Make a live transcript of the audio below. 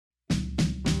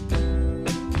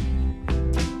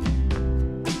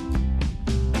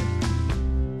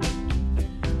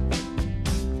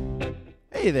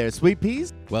Hey there, sweet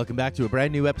peas. Welcome back to a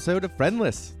brand new episode of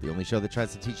Friendless, the only show that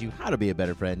tries to teach you how to be a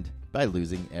better friend by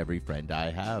losing every friend I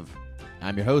have.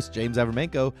 I'm your host, James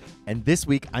Avermenko, and this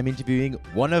week I'm interviewing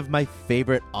one of my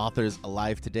favorite authors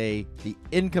alive today, the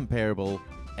incomparable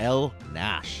Elle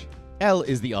Nash. Elle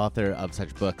is the author of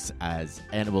such books as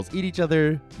Animals Eat Each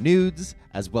Other, Nudes,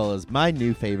 as well as my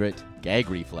new favorite, Gag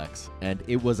Reflex, and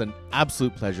it was an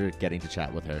absolute pleasure getting to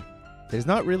chat with her. There's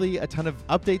not really a ton of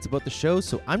updates about the show,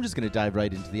 so I'm just going to dive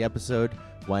right into the episode.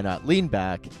 Why not lean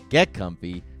back, get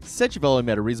comfy, set your volume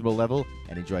at a reasonable level,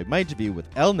 and enjoy my interview with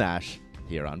Elle Nash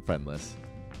here on Friendless.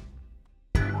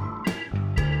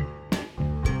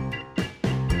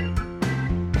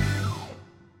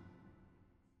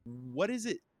 What is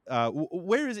it?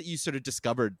 Where is it you sort of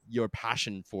discovered your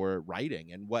passion for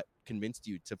writing, and what convinced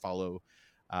you to follow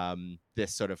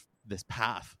this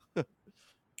path?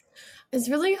 It's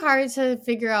really hard to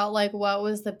figure out like what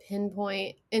was the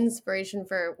pinpoint inspiration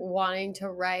for wanting to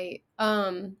write.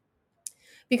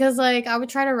 Because like I would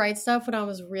try to write stuff when I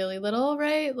was really little,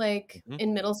 right? Like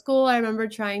in middle school, I remember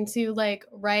trying to like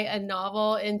write a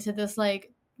novel into this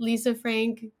like Lisa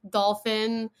Frank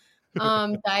dolphin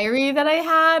diary that I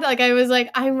had. Like I was like,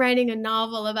 I'm writing a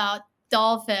novel about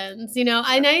dolphins, you know?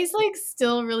 And I like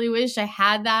still really wish I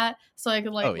had that so I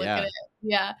could like look at it.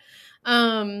 Yeah.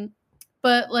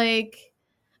 But like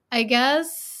I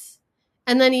guess,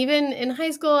 and then even in high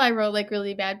school, I wrote like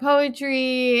really bad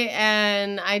poetry,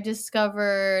 and I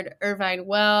discovered Irvine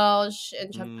Welsh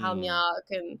and Chuck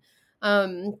Palahniuk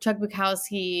and Chuck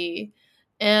Bukowski,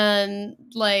 and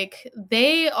like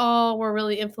they all were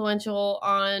really influential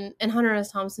on, and Hunter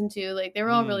S. Thompson too. Like they were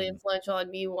all really influential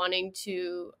on me wanting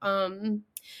to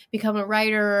become a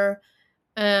writer.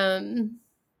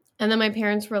 And then my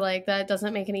parents were like, that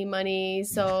doesn't make any money.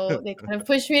 So they kind of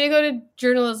pushed me to go to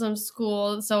journalism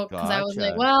school. So, because I was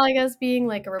like, well, I guess being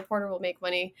like a reporter will make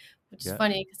money, which is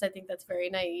funny because I think that's very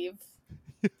naive.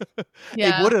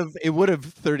 Yeah. It would have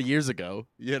 30 years ago,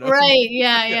 you know? Right.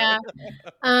 Yeah.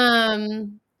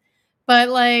 But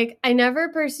like, I never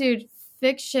pursued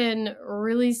fiction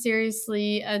really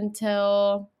seriously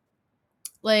until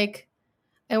like,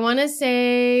 I want to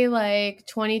say like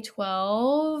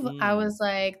 2012. I was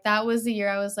like, that was the year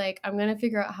I was like, I'm going to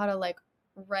figure out how to like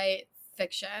write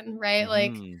fiction, right?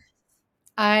 Like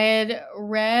I had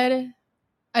read,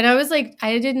 and I was like,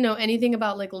 I didn't know anything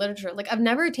about like literature. Like I've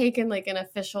never taken like an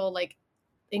official like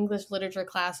English literature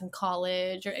class in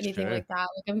college or anything like that.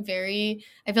 Like I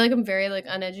feel like I'm very like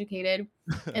uneducated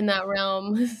in that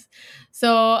realm.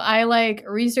 So I like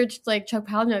researched like Chuck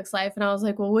Palahniuk's life, and I was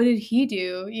like, well, what did he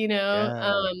do? You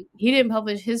know, he didn't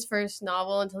publish his first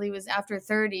novel until he was after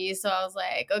 30. So I was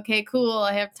like, okay, cool.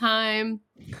 I have time.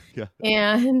 Yeah.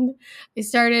 And I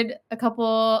started a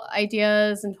couple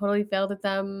ideas and totally failed at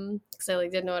them because I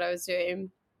like didn't know what I was doing.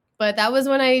 But that was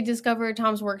when I discovered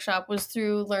Tom's Workshop, was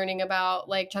through learning about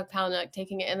like Chuck Palahniuk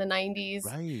taking it in the 90s.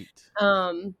 Right.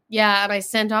 Yeah. And I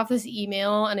sent off this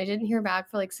email and I didn't hear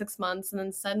back for like 6 months. And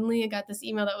then suddenly I got this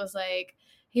email that was like,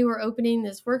 hey, we're opening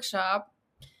this workshop,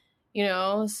 you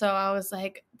know? So I was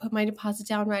like, put my deposit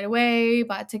down right away,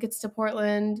 bought tickets to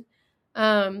Portland.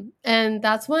 And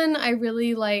that's when I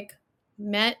really like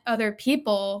met other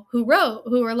people who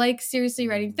were like seriously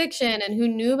writing fiction and who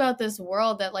knew about this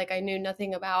world that like I knew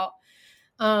nothing about.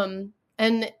 And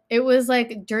it was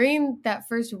like during that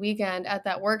first weekend at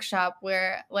that workshop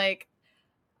where like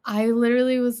I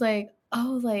literally was like,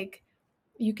 oh, like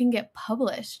you can get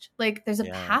published. Like there's a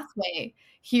pathway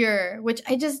here, which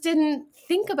I just didn't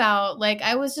think about. Like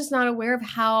I was just not aware of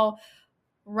how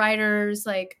writers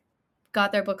like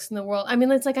got their books in the world. I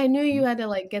mean, it's like I knew you had to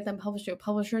like get them published to a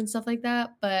publisher and stuff like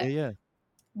that, but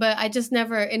I just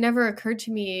it never occurred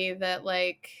to me that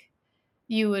like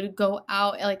you would go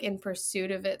out like in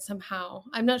pursuit of it somehow.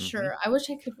 I'm not sure. I wish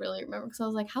I could really remember because I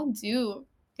was like,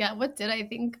 what did I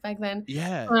think back then?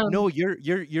 Yeah. No, you're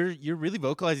really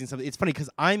vocalizing something. It's funny because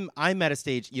I'm at a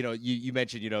stage, you know, you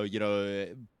mentioned, you know,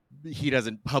 he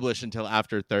doesn't publish until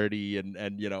after 30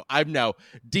 and you know, I'm now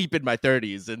deep in my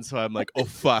 30s, and so I'm like, oh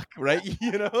fuck, right?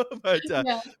 You know,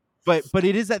 but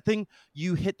it is that thing,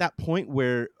 you hit that point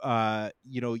where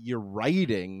you know, you're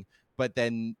writing, but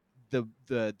then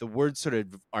the words sort of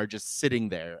are just sitting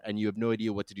there and you have no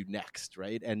idea what to do next,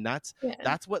 right? And that's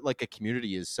what like a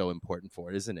community is so important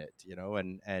for, isn't it? You know,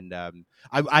 and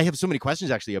I have so many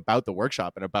questions actually about the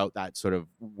workshop and about that sort of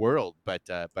world, but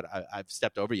I've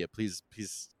stepped over you. Please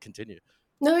continue.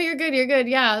 No, you're good.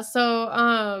 Yeah.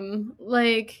 So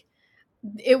like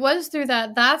it was through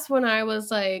that's when I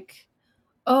was like,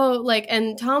 oh, like,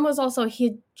 and Tom was also, he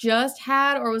had just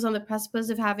or was on the precipice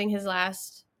of having his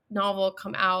last novel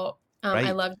come out.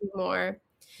 I Loved You More.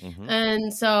 Mm-hmm.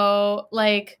 And so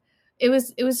like it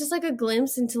was just like a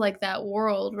glimpse into like that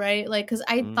world, right? Like cuz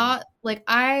Mm.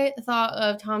 I thought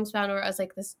of Tom Spanor as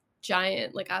like this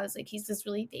giant, like I was like he's this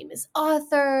really famous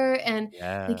author and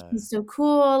like Yeah. he's so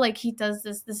cool, like he does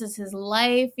this is his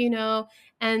life, you know.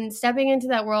 And stepping into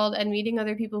that world and meeting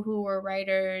other people who were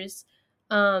writers,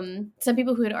 some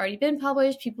people who had already been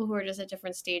published, people who were just at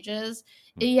different stages.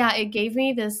 Mm-hmm. It gave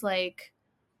me this like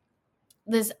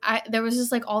there was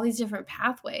just like all these different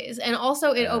pathways, and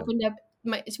also it Yeah. opened up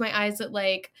my eyes that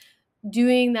like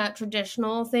doing that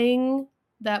traditional thing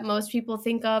that most people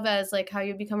think of as like how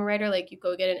you become a writer, like you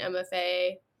go get an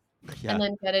MFA and Yeah.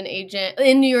 then get an agent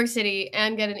in New York City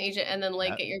and get an agent and then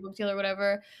like Yeah. get your book deal or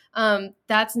whatever.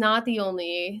 That's not the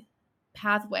only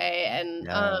pathway, and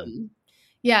Yeah.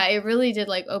 yeah, it really did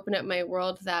like open up my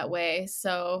world that way.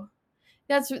 So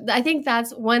I think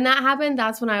that's when that happened.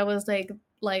 That's when I was like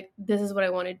this is what I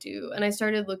want to do, and I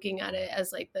started looking at it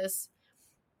as like this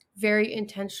very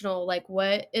intentional. Like,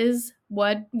 where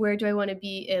do I want to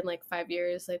be in like 5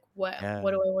 years? Like, Yeah.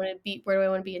 what do I want to be? Where do I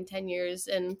want to be in 10 years?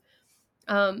 And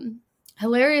um,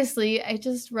 hilariously, I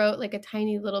just wrote like a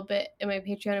tiny little bit in my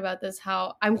Patreon about this.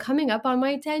 How I'm coming up on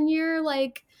my 10 year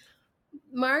like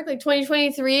mark, like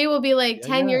 2023 will be like Yeah.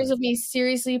 10 Yeah. years of me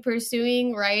seriously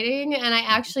pursuing writing, and I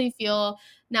Mhm. actually feel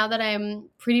now that I'm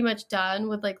pretty much done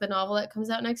with like the novel that comes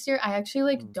out next year, I actually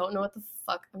like Mm. don't know what the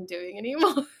fuck I'm doing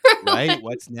anymore. Right. Like,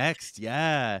 What's next?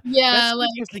 Yeah. yeah, That's like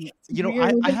interesting. it's You know,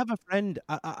 weird. I have a friend.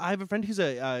 I have a friend who's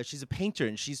she's a painter,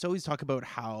 and she's always talk about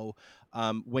how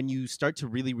when you start to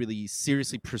really, really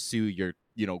seriously pursue your,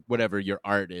 whatever your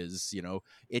art is,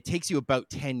 it takes you about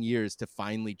 10 years to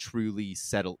finally truly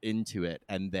settle into it,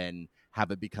 and then have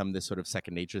it become this sort of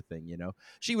second nature thing.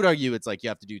 She would argue it's like you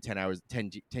have to do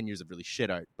 10 years of really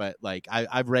shit art, but like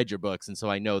I've read your books, and so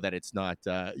I know that it's not,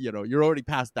 you're already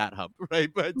past that hump, right?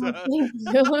 But Oh, thank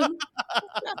you.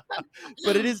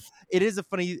 but it is a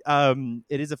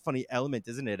funny element,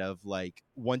 isn't it, of like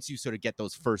once you sort of get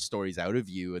those first stories out of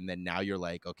you, and then now you're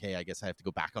like, okay, I guess I have to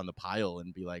go back on the pile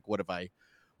and be like,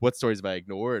 what stories have I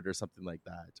ignored, or something like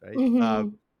that, right? Hmm.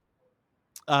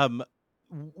 Um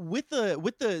with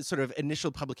the sort of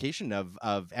initial publication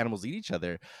of Animals Eat Each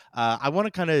Other, I want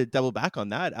to kind of double back on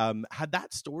that. Had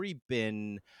that story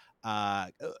been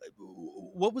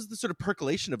what was the sort of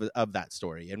percolation of that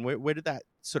story, and where did that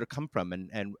sort of come from? And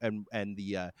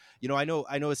the I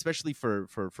know especially for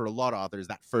a lot of authors,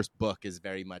 that first book is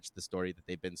very much the story that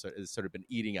they've been sort of been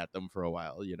eating at them for a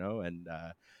while, and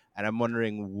I'm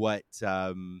wondering where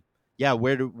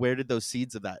did those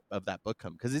seeds of that book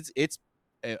come? Because it's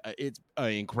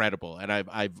incredible, and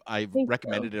I've Thank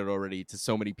you. recommended it already to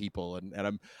so many people,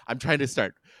 and I'm trying to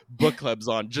start book clubs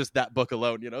on just that book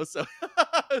alone, so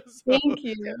so Thank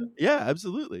you. yeah,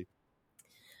 absolutely.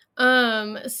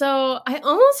 So I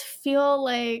almost feel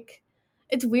like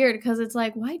it's weird because it's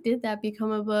like, why did that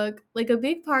become a book? Like a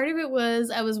big part of it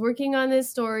was I was working on this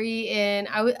story, and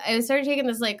I started taking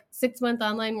this like 6 month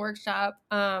online workshop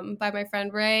by my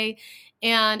friend Ray,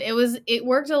 and it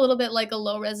worked a little bit like a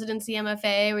low residency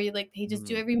MFA where you like pages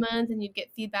due Mm, every month and you'd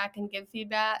get feedback and give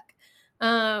feedback.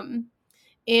 Um,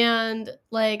 and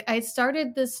like I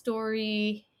started this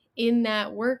story in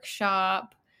that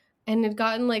workshop and had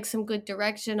gotten like some good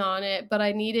direction on it, but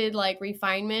I needed like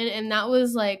refinement. And that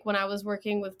was like when I was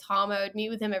working with Tom, I would meet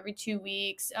with him every 2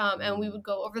 weeks, and we mm, would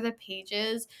go over the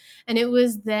pages. And it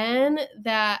was then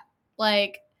that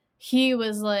like he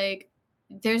was like,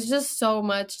 there's just so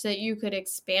much that you could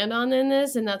expand on in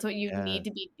this, and that's what you yeah. need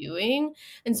to be doing.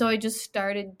 And so I just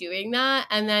started doing that,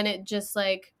 and then it just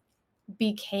like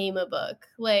became a book.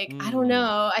 Like, I don't Mm,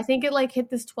 know. I think it like hit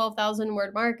this 12,000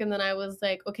 word mark, and then I was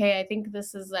like, okay, I think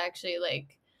this is actually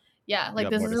like yeah, you like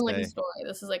got this more to isn't like a say. story.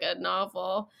 This is like a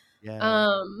novel. Yeah.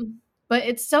 Um but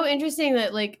it's so interesting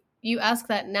that like you ask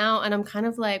that now, and I'm kind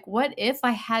of like, what if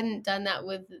I hadn't done that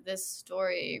with this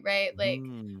story, right?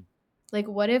 Mm, Like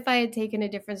what if I had taken a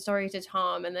different story to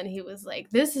Tom and then he was like,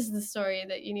 this is the story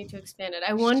that you need to expand it.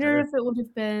 I wonder sure. if it would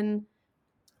have been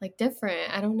like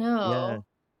different. I don't Yeah. know.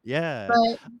 Yeah.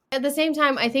 But at the same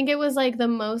time, I think it was like the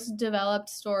most developed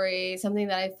story, something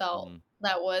that I felt Mm,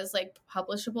 that was like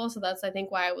publishable. So that's I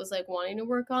think why I was like wanting to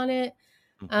work on it.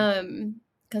 mhm, Um,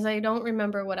 because I don't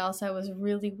remember what else I was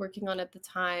really working on at the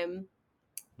time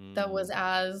that was mm.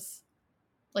 as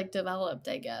like developed,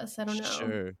 I guess. I don't know.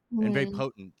 Sure. And very Mm.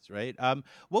 potent, right?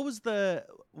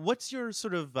 What's your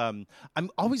sort of I'm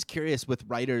always curious with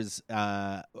writers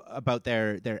about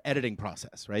their editing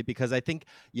process, right? Because I think,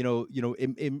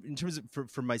 in terms of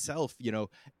for myself,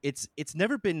 it's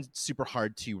never been super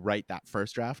hard to write that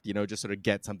first draft, just sort of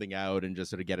get something out and just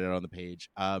sort of get it on the page.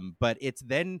 But it's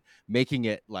then making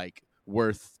it like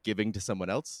worth giving to someone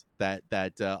else that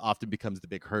often becomes the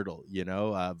big hurdle, you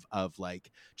know, of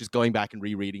like just going back and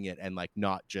rereading it and like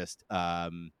not just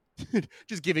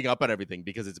just giving up on everything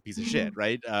because it's a piece of shit,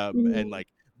 right? And Mhm. like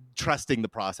trusting the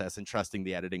process and trusting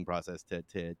the editing process to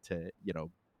you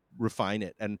know, refine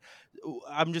it. And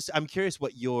I'm curious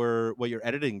what your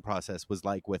editing process was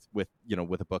like with you know,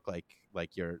 with a book like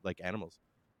your like Animals.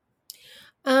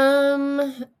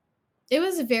 Um, it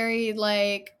was very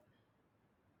like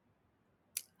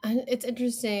it's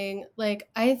interesting. Like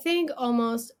I think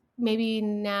almost maybe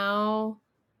now,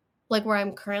 like where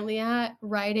I'm currently at,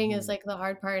 writing is Mhm. like the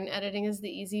hard part and editing is the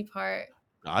easy part.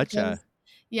 Gotcha. Because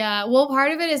yeah, well,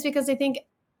 part of it is because I think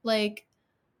like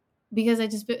because I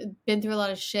just been through a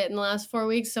lot of shit in the last 4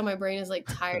 weeks, so my brain is like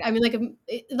tired. I mean, like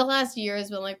the last year has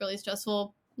been like really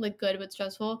stressful, like good but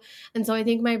stressful, and so I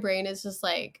think my brain is just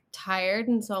like tired,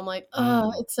 and so I'm like, oh,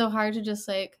 Mm, it's so hard to just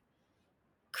like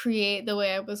create the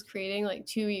way I was creating like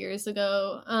 2 years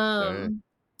ago. sure.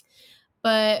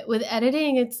 But with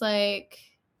editing, it's like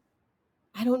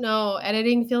I don't know.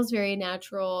 Editing feels very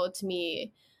natural to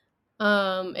me.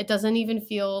 It doesn't even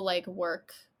feel like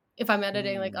work. If I'm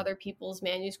editing like Mm, other people's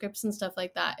manuscripts and stuff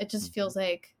like that, it just mhm. feels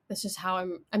like that's just how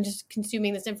I'm just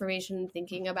consuming this information and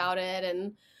thinking about it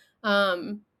and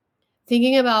um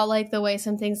thinking about like the way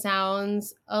something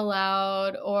sounds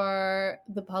aloud or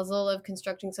the puzzle of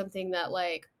constructing something that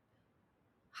like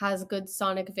has good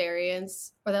sonic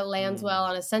variance or that lands well Mm.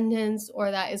 on a sentence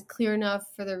or that is clear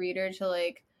enough for the reader to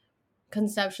like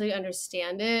conceptually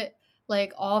understand it.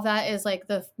 Like all of that is like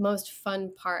the most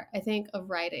fun part I think of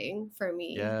writing for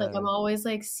me. Like I'm Yeah. always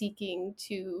like seeking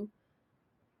to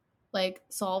like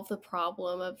solve the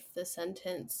problem of the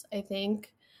sentence, I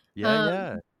think. Yeah, um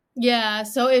yeah. yeah,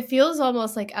 so it feels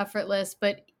almost like effortless,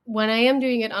 but when I am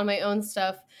doing it on my own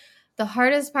stuff, the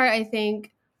hardest part I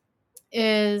think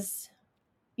is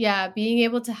yeah, being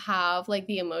able to have like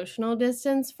the emotional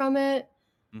distance from it.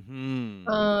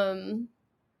 Mhm. um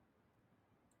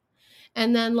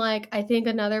and then like I think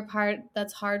another part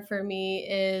that's hard for me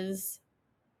is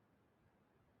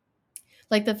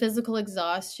like the physical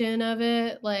exhaustion of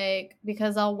it, like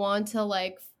because I'll want to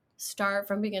like start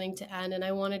from beginning to end and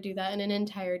I want to do that in an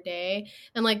entire day,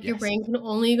 and like your Yes. brain can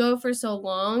only go for so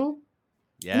long,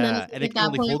 and then Yeah, it's and like it at can that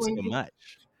only point hold when so you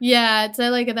much. yeah, it's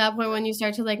like at that point when you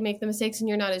start to like make the mistakes and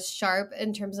you're not as sharp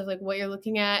in terms of like what you're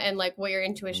looking at and like what your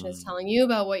intuition is Mm. telling you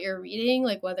about what you're reading,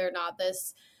 like whether or not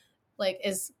this like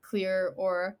is clear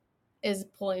or is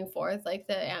pulling forth like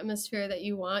the atmosphere that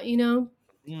you want, you know?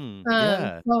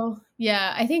 Yeah. So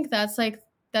yeah, I think that's like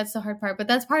that's the hard part, but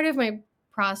that's part of my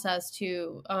process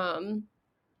too.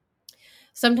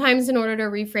 Sometimes in order to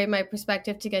reframe my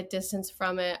perspective to get distance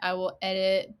from it, I will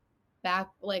edit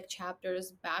back like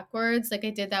chapters backwards. Like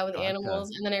I did that with Gotcha.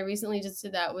 Animals, and then I recently just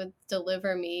did that with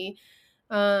Deliver Me.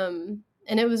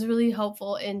 And it was really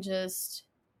helpful in just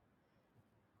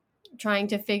trying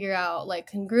to figure out like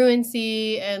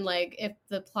congruency and like if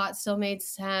the plot still made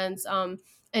sense,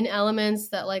 and elements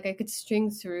that like I could string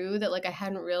through that like I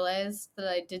hadn't realized that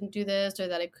I didn't do this or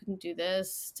that I couldn't do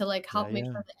this to like Yeah, help make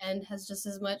yeah. sure the end has just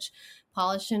as much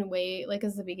polish and weight like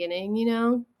as the beginning, you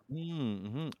know?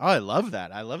 Mhm. Oh, I love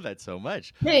that. I love that so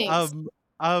much. Thanks.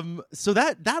 Um, so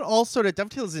that all sort of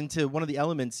dovetails into one of the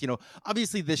elements. You know,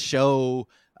 obviously this show,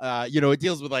 you know, it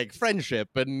deals with like friendship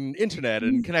and internet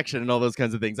and connection and all those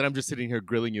kinds of things. And I'm just sitting here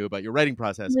grilling you about your writing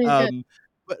process. Really good.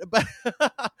 But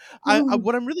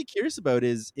what I'm really curious about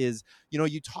is you know,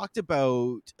 you talked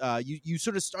about you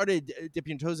sort of started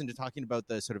dipping your toes into talking about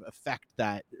the sort of effect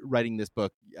that writing this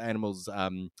book, Animals,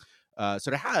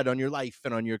 sort of had on your life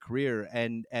and on your career.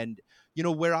 And you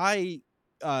know, where I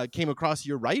came across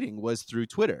your writing was through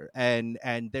Twitter, and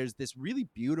there's this really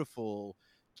beautiful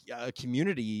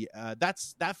community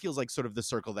that feels like sort of the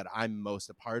circle that I'm most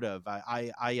a part of.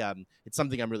 It's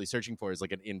something I'm really searching for, is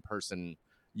like an in-person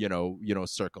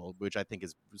circle, which I think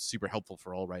is super helpful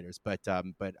for all writers. But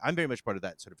I'm very much part of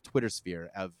that sort of Twitter sphere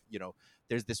of, you know,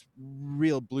 there's this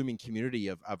real blooming community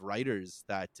of writers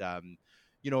that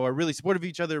you know, are really supportive of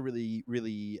each other, really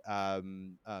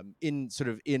in sort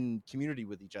of in community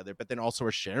with each other, but then also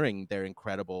are sharing their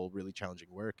incredible, really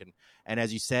challenging work. And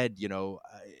as you said, you know,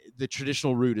 the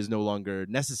traditional route is no longer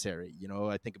necessary. You know,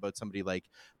 I think about somebody like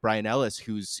Brian Ellis,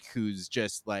 who's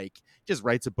just like just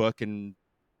writes a book and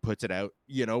puts it out,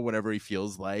 you know, whenever he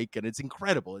feels like, and it's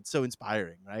incredible. It's so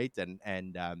inspiring, right?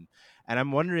 And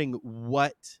I'm wondering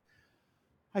what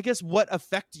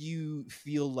effect do you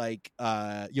feel like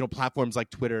you know, platforms like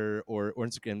Twitter or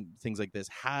Instagram, things like this,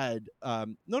 had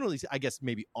not only, I guess,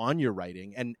 maybe on your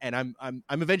writing, and I'm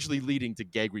eventually leading to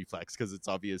gag reflex because it's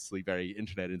obviously very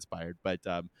internet inspired, but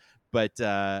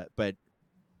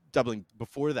doubling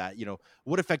before that,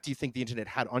 what effect do you think the internet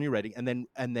had on your writing, and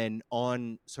then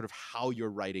on sort of how your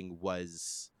writing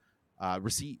was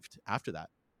received after that?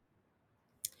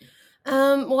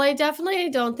 Well, I definitely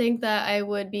don't think that I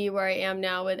would be where I am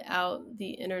now without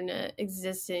the internet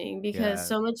existing, because Yeah.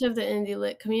 so much of the indie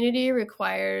lit community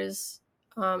requires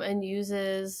and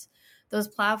uses those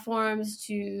platforms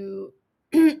to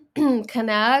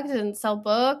connect and sell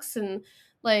books and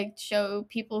like show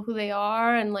people who they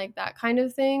are and like that kind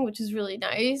of thing, which is really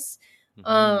nice. Hmm.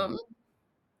 Um,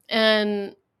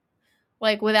 and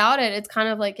like without it, it's kind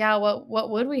of like, yeah, what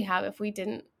would we have if we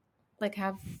didn't like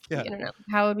have the Yeah. internet?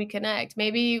 How would we connect?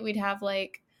 Maybe we'd have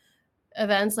like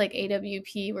events like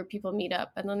AWP where people meet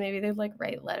up and then maybe they'd like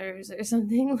write letters or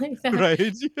something like that.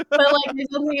 Right. But like I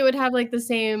don't think it would have like the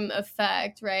same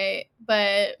effect, right?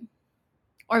 But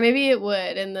or maybe it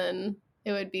would, and then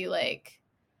it would be like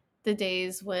the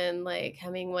days when like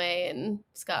Hemingway and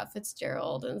Scott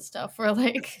Fitzgerald and stuff were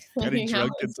like Getting hanging out.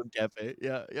 drunk in some cafe.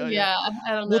 Yeah, yeah, yeah. Yeah,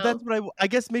 I don't Well, know. that's what I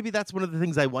guess maybe that's one of the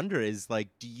things I wonder is like,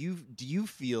 do you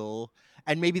feel,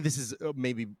 and maybe this is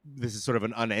sort of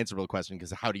an unanswerable question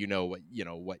because how do you know what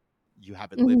you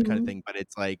haven't lived kind of Mhm. thing, but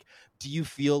it's like, do you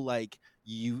feel like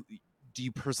do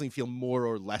you personally feel more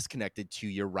or less connected to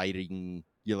your writing,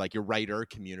 your writer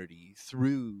community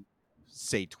through,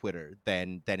 say, Twitter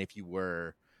than if you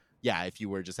were, yeah, if you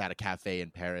were just at a cafe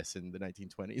in Paris in the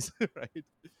 1920s, right?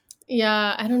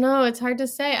 Yeah, I don't know. It's hard to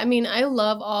say. I mean, I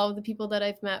love all of the people that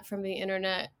I've met from the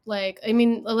internet. Like, I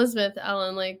mean, Elizabeth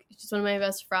Ellen, like, she's one of my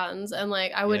best friends, and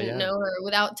like, I Yeah, wouldn't yeah. know her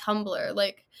without Tumblr.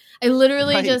 Like, I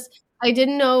literally Right. just, I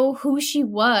didn't know who she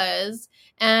was,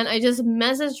 and I just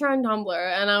messaged her on Tumblr,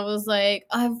 and I was like,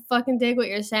 I fucking dig what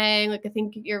you're saying. Like, I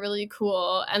think you're really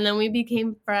cool. And then we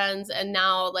became friends, and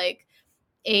now, like,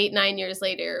 8, 9 years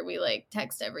later, we like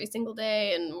text every single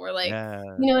day, and we're like, Yeah.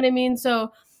 you know what I mean?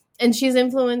 So, and she's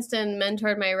influenced and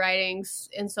mentored my writings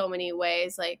in so many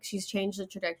ways. Like she's changed the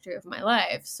trajectory of my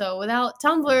life. So without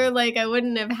Tumblr, like I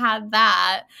wouldn't have had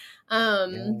that.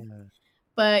 Um, Yeah.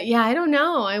 but yeah, I don't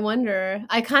know. I wonder.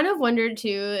 I kind of wondered too.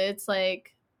 It's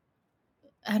like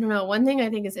I don't know. One thing I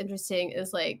think is interesting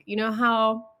is like, you know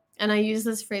how, and I use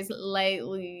this phrase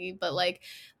lightly, but like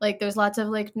there's lots of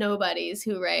like nobodies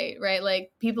who write, right?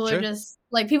 Like people are Sure. just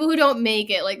like people who don't make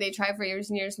it, like they try for years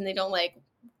and years and they don't like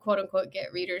quote unquote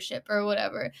get readership or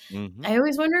whatever. Mhm. I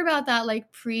always wonder about that,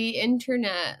 like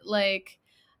pre-internet, like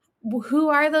who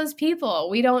are those people?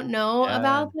 We don't know Yeah.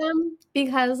 about them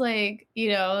because like, you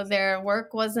know, their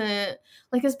work wasn't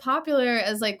like as popular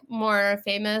as like more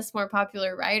famous, more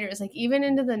popular writers. Like even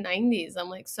into the 90s, I'm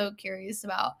like so curious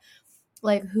about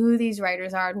like who these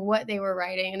writers are and what they were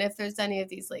writing and if there's any of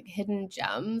these like hidden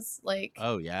gems like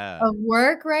Oh, yeah. of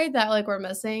work, right, that like we're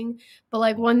missing. But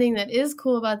like one thing that is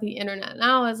cool about the internet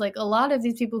now is like a lot of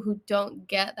these people who don't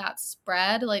get that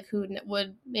spread, like who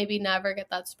would maybe never get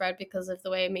that spread because of the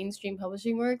way mainstream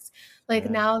publishing works, like Yeah.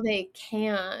 now they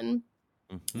can.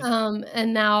 Mhm.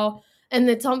 And now and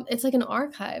it's like an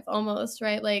archive almost,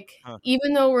 right? Like Huh.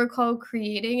 even though we're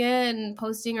co-creating it and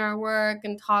posting our work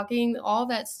and talking, all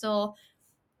that still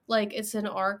like it's an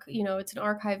it's an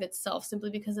archive itself simply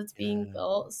because it's being Yeah.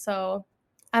 built. So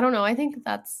I don't know. I think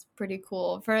that's pretty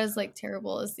cool for as like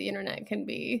terrible as the internet can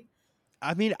be.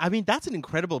 I mean, that's an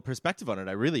incredible perspective on it.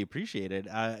 I really appreciate it.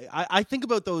 I think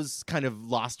about those kind of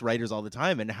lost writers all the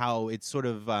time and how it's sort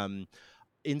of,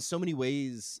 in so many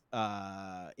ways,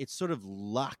 it's sort of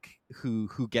luck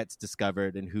who gets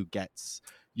discovered and who gets,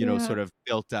 Yeah. sort of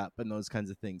built up and those kinds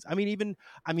of things. I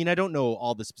don't know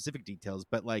all the specific details,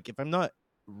 but like if I'm not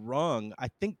wrong, I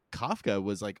think Kafka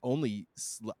was like only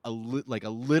like a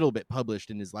little bit published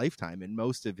in his lifetime, and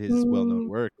most of his well-known Mm-hmm.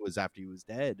 work was after he was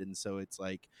dead. And so it's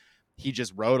like he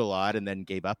just wrote a lot and then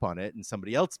gave up on it, and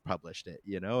somebody else published it,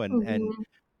 and Mm-hmm.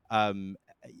 um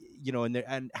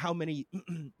and how many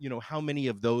how many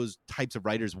of those types of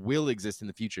writers will exist in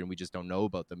the future, and we just don't know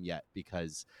about them yet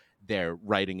because their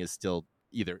writing is still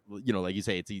either, like you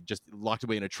say, it's just locked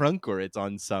away in a trunk, or it's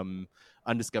on some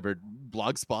undiscovered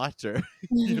blog spot, or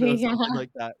something Yeah.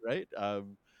 like that, right?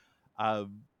 Um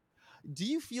do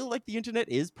you feel like the internet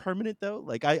is permanent though?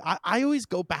 Like I always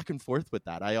go back and forth with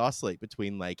that. I oscillate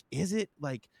between like, is it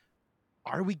like,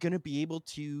 are we going to be able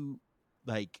to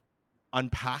like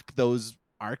unpack those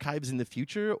archives in the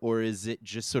future, or is it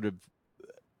just sort of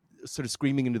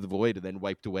screaming into the void and then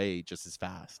wiped away just as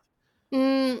fast?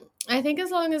 I think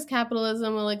as long as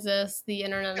capitalism will exist, the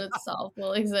internet itself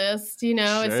will exist. You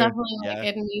know, it's Sure. definitely like Yeah.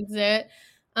 it needs it.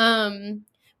 Um,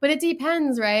 but it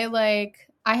depends, right? Like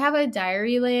I have a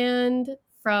Diaryland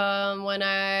from when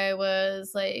I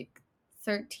was like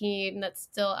 13 that's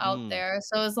still out Mm. there.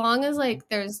 So as long as like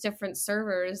there's different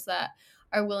servers that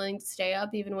are willing to stay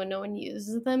up even when no one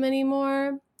uses them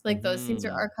anymore. Like those things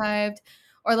are Mhm. archived,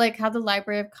 or like how the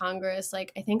Library of Congress,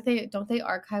 like I think they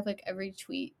archive like every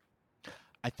tweet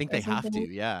I think or they have to.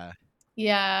 something. Yeah.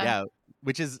 Yeah. Yeah.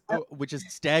 Which is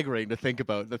staggering to think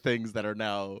about the things that are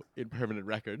now in permanent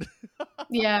record.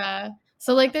 Yeah.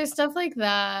 So like there's stuff like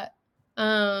that.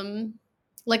 Um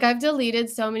like I've deleted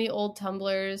so many old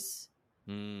Tumblrs,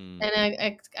 Mm,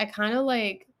 and I kind of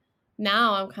like,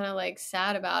 now I'm kind of like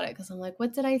sad about it cuz I'm like,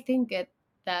 what did I think at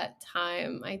that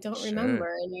time? I don't sure. remember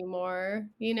anymore,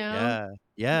 you know? Yeah.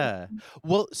 Yeah.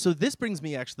 Well, so this brings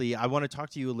me actually, I want to talk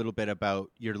to you a little bit about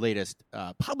your latest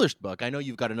published book. I know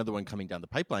you've got another one coming down the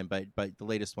pipeline, but the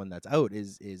latest one that's out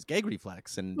is Gag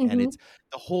Reflex, and Mhm. it's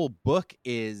the whole book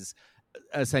is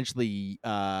essentially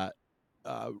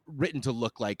written to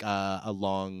look like a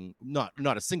long, not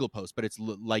a single post, but it's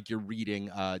like you're reading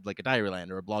like a Diaryland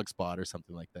or a blog spot or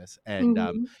something like this. And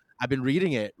Mhm. I've been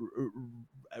reading it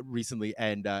recently,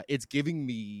 and it's giving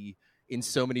me, in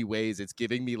so many ways, it's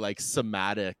giving me like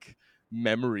somatic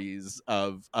memories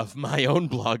of my own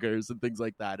bloggers and things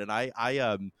like that. And I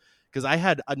because I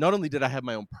had not only did I have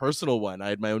my own personal one, I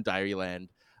had my own Diaryland,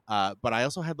 but I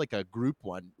also had like a group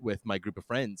one with my group of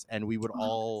friends, and we would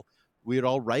all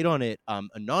write on it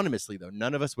anonymously, though.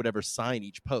 None of us would ever sign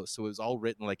each post, so it was all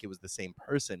written like it was the same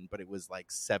person, but it was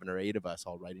like 7 or 8 of us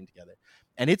all writing together.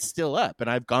 And it's still up, and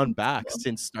I've gone back Cool.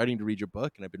 since starting to read your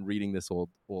book, and I've been reading this old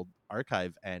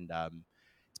archive, and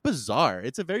it's bizarre.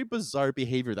 It's a very bizarre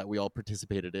behavior that we all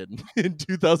participated in in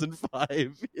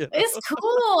 2005. It's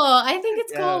cool. I think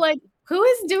it's cool. Yeah, Like, who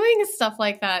is doing stuff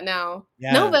like that now?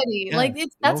 yeah, Nobody. yeah. Like,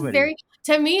 that's Nobody. very,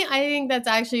 to me, I think that's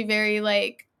actually very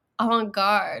like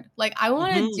avant-garde. Like, I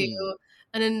want to Hmm. do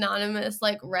an anonymous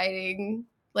like writing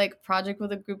like project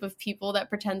with a group of people that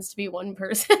pretends to be one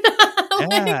person. Like,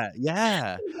 Yeah,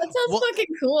 yeah. that sounds Well,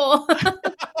 fucking cool.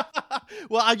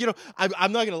 well,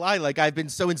 I'm not gonna lie. Like, I've been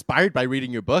so inspired by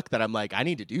reading your book that I'm like, I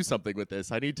need to do something with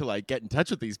this. I need to like get in touch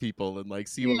with these people and like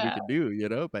see what we Yeah. can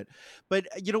do. But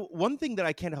one thing that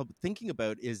I can't help thinking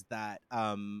about is that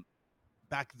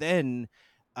back then,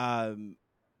 um,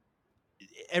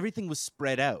 everything was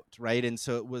spread out, right? And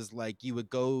so it was like you would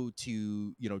go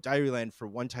to, Diaryland for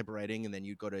one type of writing, and then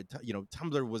you'd go to,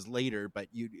 Tumblr was later, but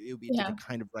it would be a Yeah. different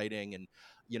kind of writing. And,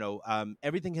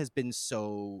 everything has been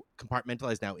so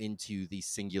compartmentalized now into these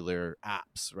singular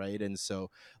apps, right? And so,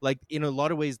 like, in a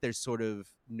lot of ways, there's sort of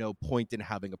no point in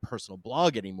having a personal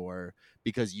blog anymore,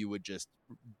 because you would just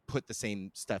put the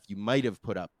same stuff you might have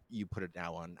put up, you put it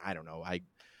now on, I don't know, I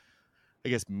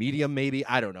guess Medium, maybe.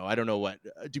 I don't know. I don't know what.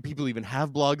 Do people even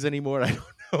have blogs anymore? I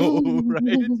don't know, right?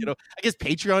 I guess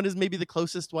Patreon is maybe the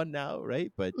closest one now,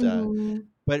 right? But Mhm.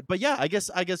 but yeah, I guess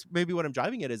maybe what I'm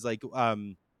driving at is like,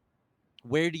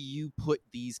 where do you put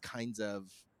these kinds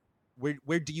of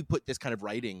where do you put this kind of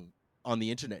writing on the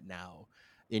internet now,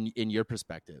 in your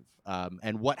perspective,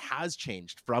 and what has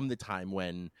changed from the time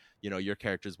when your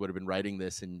characters would have been writing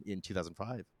this in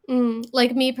 2005?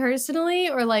 Like me personally,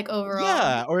 or like overall?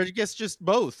 Yeah, or I guess just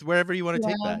both, wherever you want to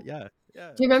take Yeah. that. Yeah, yeah.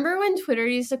 Do you remember when Twitter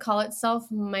used to call itself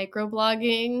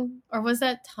microblogging? Or was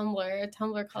that Tumblr?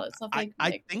 Tumblr called itself I like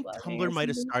I think microblogging or Tumblr might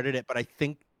have something? started it, but I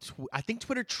think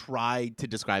Twitter tried to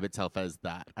describe itself as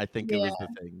that. I think it Yeah. was the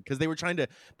thing, because they were trying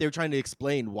to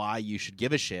explain why you should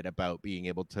give a shit about being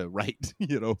able to write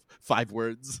 5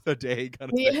 words a day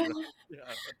kind of thing. Yeah. Right?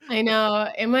 Yeah. I know.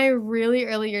 In my really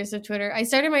early years of Twitter, I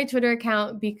started my Twitter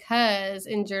account because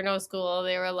in journal school,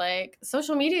 they were like,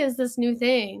 social media is this new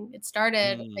thing. It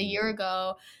started a Mm. year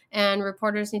ago, and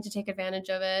reporters need to take advantage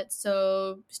of it.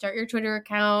 So start your Twitter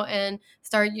account and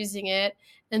start using it.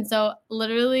 And so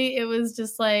literally, it was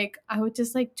just like, I would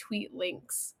just like tweet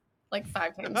links like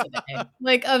 5 times a day,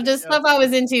 like of just Yeah. stuff I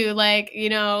was into, like,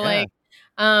 Yeah.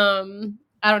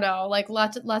 I don't know, like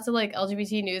lots of like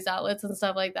LGBT news outlets and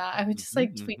stuff like that. I would just Hmm,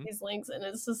 like tweet hmm. these links, and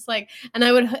it's just like, and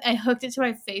I hooked it to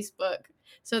my Facebook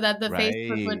so that the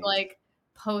Facebook would Right. like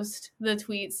post the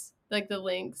tweets, like the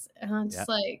links, and I'm Yeah. just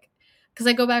like, because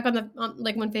I go back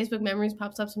like when Facebook Memories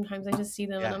pops up, sometimes I just see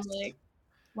them and I'm Yes. like,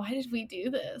 why did we do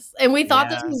this? And we thought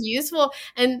this Yeah. was useful,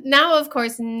 and now of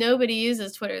course nobody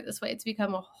uses Twitter this way. It's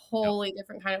become a No. wholly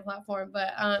different kind of platform,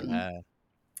 but Yeah.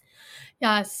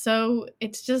 yeah, so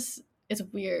it's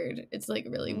weird. It's like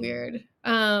really Mm. weird.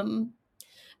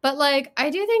 But like I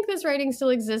do think this writing still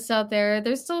exists out there.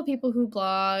 There's still people who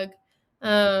blog.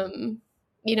 Mm.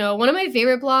 Um, one of my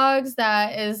favorite blogs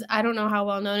that is, I don't know how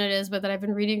well known it is, but that I've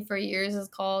been reading for years is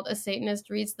called A Satanist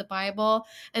Reads the Bible.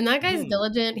 And that guy's Mm.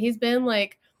 diligent. He's been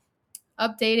like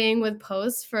updating with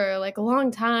posts for like a long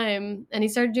time, and he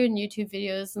started doing YouTube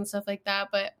videos and stuff like that.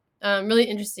 But really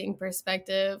interesting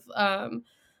perspective.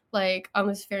 like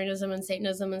Luciferianism and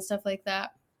Satanism and stuff like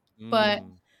that. But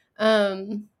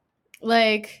Mm.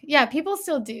 like, yeah, people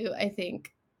still do, I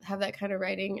think, have that kind of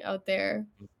writing out there.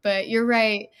 But you're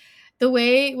right. The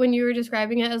way when you were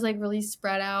describing it as like really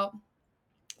spread out,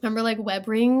 remember like web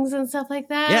rings and stuff like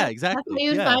Yeah, that? That's how exactly. you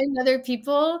would Yeah, find other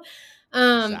people.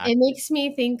 It exactly. makes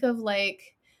me think of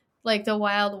like the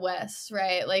Wild West,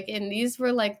 right? Like, and these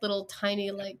were like little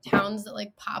tiny like towns that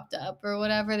like popped up or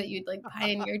whatever that you'd like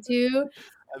pioneer to.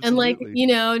 And like, Absolutely. you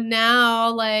know, now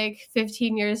like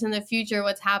 15 years in the future,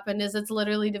 what's happened is it's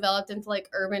literally developed into like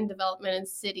urban development in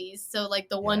cities. So like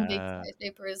the one big Yeah.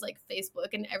 skyscraper is like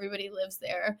Facebook and everybody lives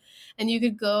there. And you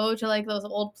could go to like those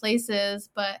old places,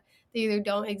 but they either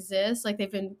don't exist, like they've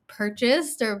been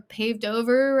purchased or paved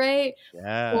over, right?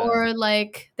 Yeah. Or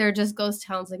like they're just ghost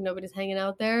towns, like nobody's hanging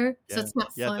out there. So Yeah. it's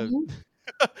not Yeah. fun.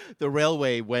 The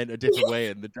railway went a different way,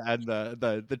 and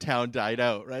the town died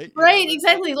out. Right. You know. Right,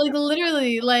 exactly. Like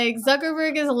literally, like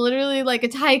Zuckerberg is literally like a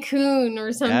tycoon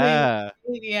or something. Yeah.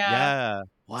 Yeah. Yeah.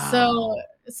 So Wow.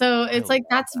 so I it's love like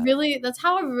that's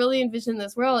how I really envision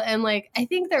this world. And like I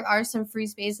think there are some free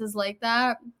spaces like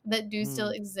that that do still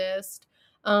that. exist.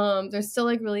 There's still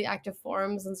like really active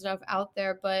forums and stuff out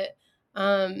there, but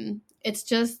it's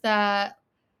just that,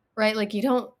 right, like you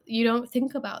don't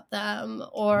think about them,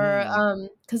 or Hmm.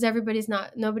 because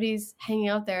nobody's hanging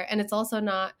out there, and it's also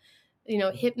not,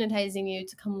 hypnotizing you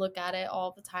to come look at it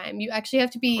all the time. You actually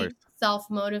have to Of course. be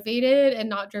self-motivated and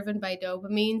not driven by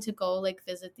dopamine to go like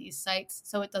visit these sites,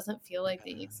 so it doesn't feel like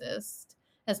they exist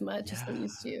as much as they Yeah.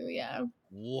 used to. Yeah.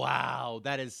 Wow,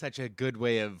 that is such a good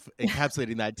way of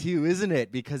encapsulating that too, isn't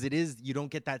it? Because it is, you don't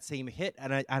get that same hit,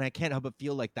 and I can't help but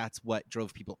feel like that's what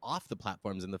drove people off the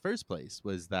platforms in the first place,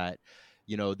 was that,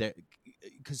 there,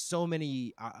 because so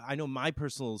many, I know my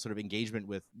personal sort of engagement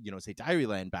with, say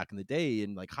Diaryland back in the day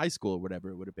in like high school or whatever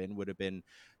it would have been,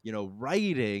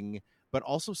 writing, but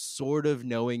also sort of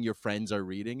knowing your friends are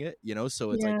reading it,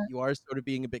 so it's like Yeah. you are sort of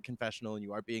being a bit confessional and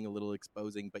you are being a little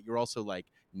exposing, but you're also like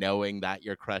knowing that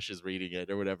your crush is reading it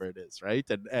or whatever it is, right?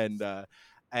 And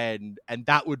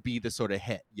that would be the sort of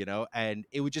hit, and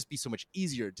it would just be so much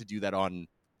easier to do that on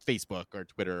Facebook or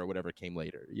Twitter or whatever came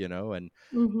later,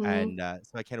 Mm-hmm.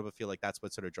 so I can't help but feel like that's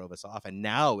what sort of drove us off, and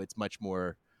now it's much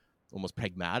more almost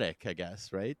pragmatic, I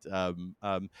guess, right?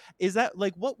 Is that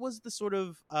like what was the sort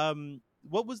of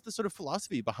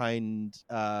philosophy behind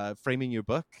framing your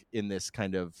book in this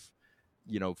kind of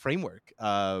framework?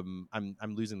 I'm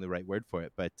losing the right word for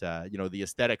it, but the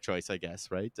aesthetic choice, I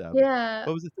guess, right? Yeah.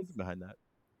 What was the thinking behind that?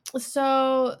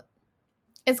 So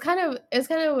it's kind of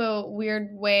a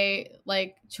weird way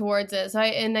like towards it. So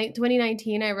in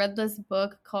 2019 I read this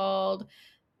book called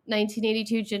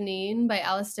 1982 Janine by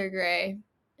Alistair Gray.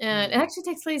 And it Hmm. actually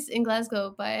takes place in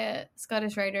Glasgow by a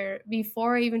Scottish writer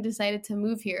before I even decided to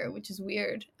move here, which is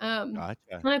weird. Gotcha.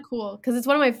 Kind of cool because it's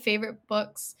one of my favorite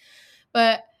books.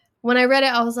 But when I read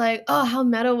it, I was like, oh, how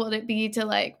meta would it be to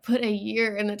like put a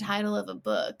year in the title of a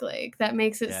book? Like that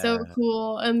makes it so Yeah.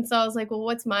 cool. And so I was like, well,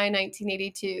 what's my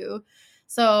 1982?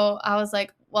 So I was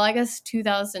like, well, I guess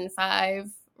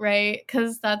 2005, right?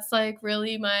 Because that's like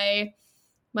really my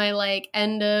like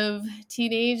end of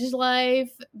teenage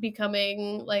life,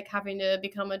 becoming like having to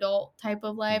become adult type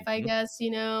of life, I Hmm. guess,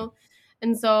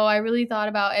 and so I really thought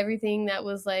about everything that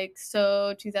was like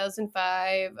so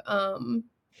 2005,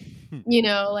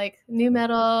 like new Yeah.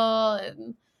 metal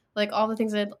and like all the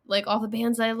things I like, all the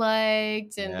bands I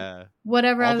liked and Yeah.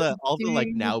 whatever I All was the like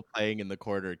doing. now playing in the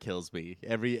corner kills me.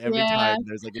 Every Yeah. time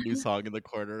there's like a new song in the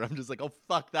corner, I'm just like, oh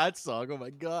fuck that song. Oh my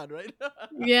god, right?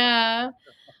 Yeah.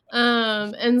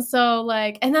 And so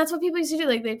like, and that's what people used to do.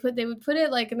 Like they would put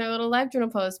it like in their little live journal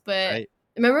post. But Right.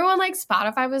 remember when like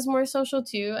Spotify was more social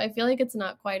too? I feel like it's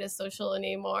not quite as social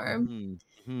anymore. Hmm.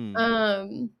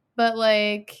 Hmm. But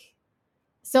like,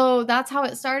 so that's how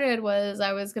it started. Was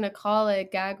I was gonna call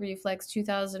it Gag Reflex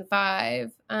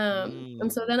 2005.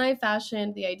 And so Mm. then I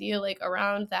fashioned the idea like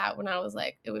around that, when I was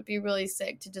like, it would be really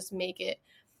sick to just make it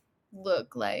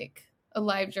look like a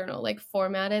live journal, like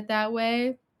format it that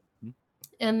way.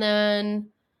 And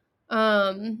then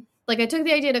like I took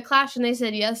the idea to Clash and they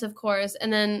said yes, of course.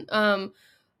 And then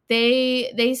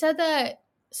they said that,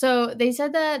 so they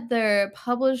said that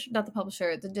not the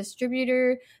publisher, the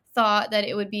distributor thought that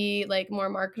it would be like more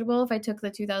marketable if I took the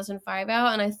 2005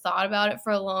 out. And I thought about it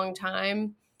for a long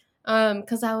time,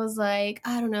 because I was like,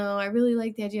 I don't know, I really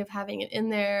like the idea of having it in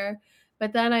there.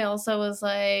 But then I also was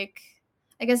like,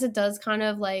 I guess it does kind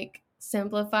of like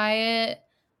simplify it,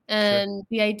 Sure. and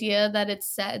the idea that it's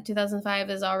set in 2005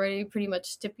 is already pretty much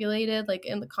stipulated like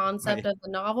in the concept Right. of the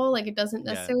novel, like it doesn't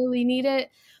Yeah. necessarily need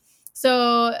it.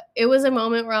 So it was a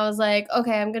moment where I was like,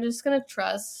 okay, I'm just gonna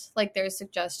trust like their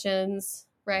suggestions,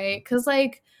 right? Because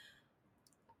like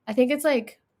I think it's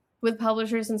like with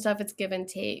publishers and stuff, it's give and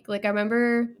take. Like I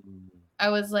remember Mm. I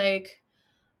was like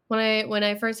when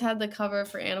I first had the cover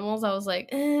for Animals, I was like,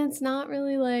 it's not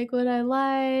really like what I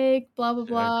like, blah blah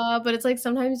Sure. blah. But it's like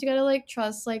sometimes you gotta like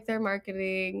trust like their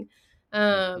marketing.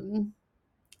 Mhm.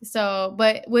 So,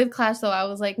 but with Clash though, I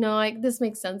was like, no, like this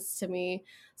makes sense to me.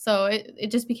 So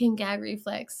it just became gag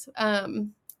reflex.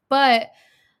 But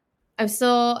I'm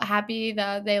still happy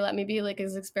that they let me be like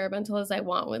as experimental as I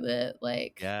want with it.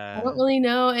 Like I don't Yeah. really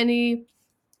know any.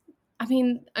 I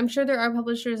mean, I'm sure there are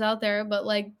publishers out there, but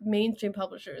like mainstream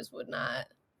publishers would not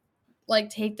like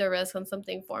take the risk on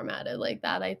something formatted like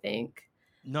that, I think.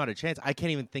 Not a chance. I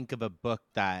can't even think of a book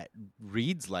that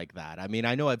reads like that. I mean,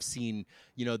 I know I've seen,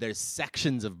 there's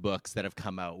sections of books that have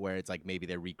come out where it's like maybe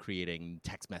they're recreating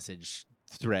text message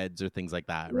threads or things like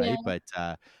that, right?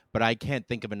 Yeah. But I can't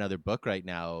think of another book right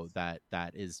now that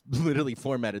is literally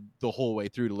formatted the whole way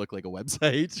through to look like a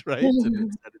website, right? And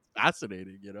it's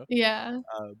fascinating, Yeah.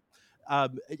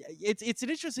 Um, it's an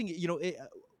interesting,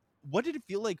 what did it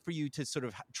feel like for you to sort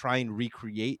of try and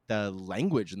recreate the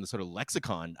language and the sort of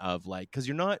lexicon of like, because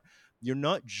you're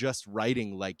not just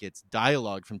writing like it's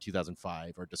dialogue from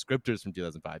 2005 or descriptors from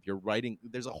 2005. You're writing,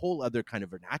 there's a whole other kind of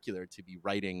vernacular to be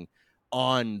writing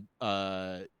on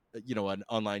an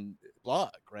online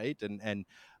blog, right? And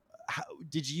how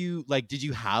did you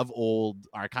have old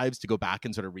archives to go back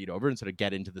and sort of read over and sort of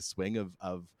get into the swing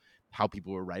of how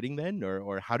people were writing then,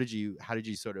 or how did you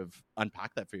sort of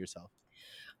unpack that for yourself?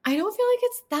 I don't feel like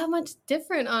it's that much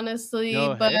different, honestly.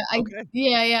 No, But hey, okay.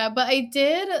 yeah. But I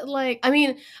did like, I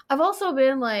mean, I've also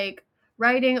been like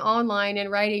writing online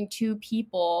and writing to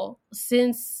people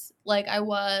since like I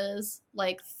was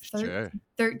like Sure.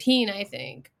 13, I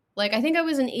think. Like, I think I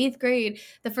was in eighth grade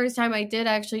the first time I did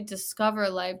actually discover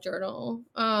LiveJournal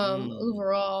Mm,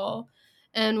 overall.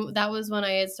 And that was when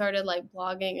I had started like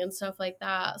blogging and stuff like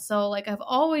that. So, like, I've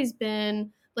always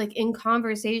been like in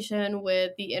conversation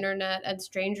with the internet and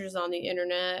strangers on the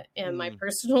internet and my mm,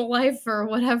 personal life or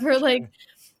whatever, like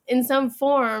sure. in some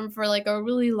form for like a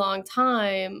really long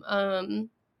time,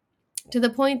 to the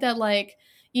point that like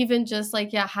even just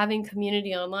like yeah having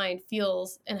community online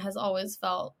feels and has always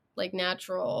felt like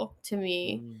natural to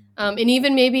me, Mm, and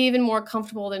even maybe even more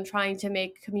comfortable than trying to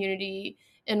make community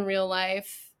in real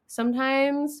life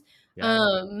sometimes. yeah.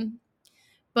 um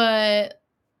but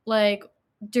like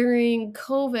during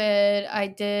COVID, I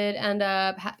did end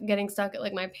up getting stuck at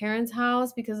like my parents'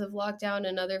 house because of lockdown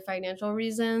and other financial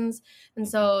reasons. And Mhm.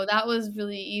 so that was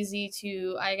really easy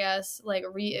to, I guess, like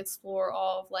re explore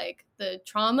all of like the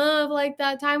trauma of like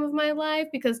that time of my life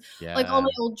because like all my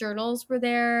Yeah. old journals were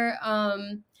there.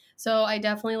 So I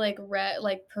definitely like read,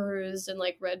 like perused and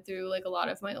like read through like a lot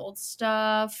of my old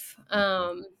stuff.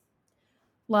 Mhm.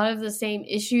 A lot of the same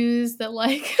issues that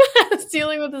like I was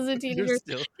dealing with as a You're teenager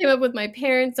still. came up with my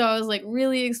parents. So I was like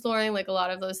really exploring like a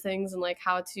lot of those things and like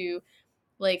how to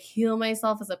like heal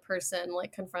myself as a person,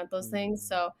 like confront those things. Mm,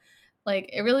 So like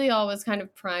it really all was kind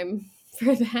of prime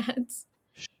for that.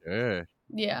 sure.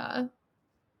 Yeah.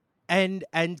 And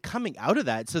coming out of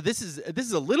that, so this is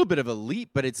a little bit of a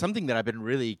leap, but it's something that I've been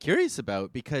really curious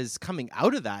about because coming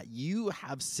out of that, you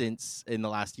have since in the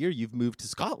last year you've moved to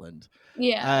Scotland,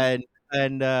 Yeah. and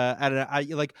and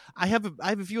I have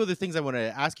a few other things I want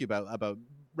to ask you about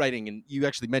writing, and you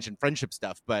actually mentioned friendship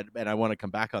stuff, and I want to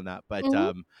come back on that, Hmm.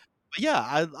 but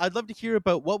yeah, I'd love to hear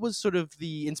about what was sort of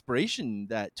the inspiration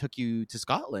that took you to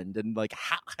Scotland, and like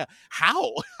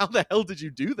how the hell did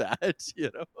you do that?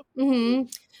 Hmm.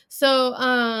 So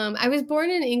I was born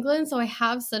in England, so I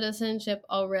have citizenship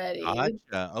already.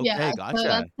 Gotcha. Yeah, Okay, so gotcha.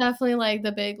 that's definitely like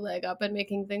the big leg up and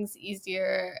making things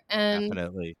easier. And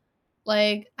Definitely.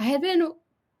 like I had been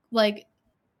like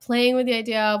playing with the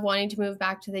idea of wanting to move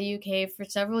back to the UK for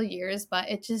several years, but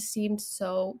it just seemed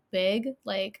so big.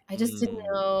 Like I just didn't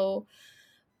Mm, know,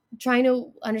 trying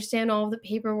to understand all of the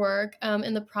paperwork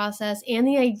and the process and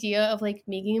the idea of like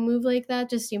making a move like that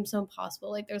just seems so impossible.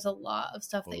 Like there's a lot of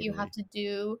stuff that you have totally. to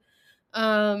do.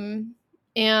 um,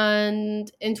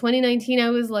 and in 2019,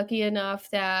 I was lucky enough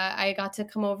that I got to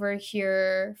come over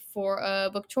here for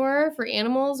a book tour for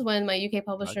Animals when my UK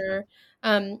Gotcha. publisher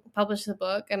published the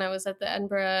book, and I was at the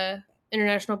Edinburgh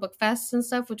International Book Fest and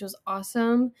stuff, which was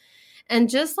awesome. And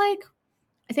just like,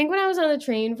 I think when I was on the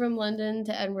train from London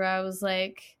to Edinburgh, I was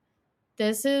like,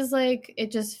 this is like,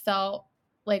 it just felt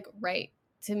like right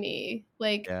to me.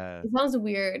 Like, Yeah. it sounds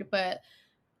weird, but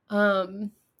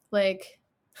um, like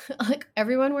like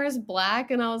everyone wears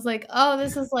black and I was like, "Oh,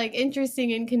 this is like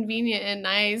interesting and convenient and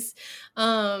nice."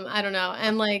 I don't know.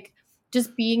 And like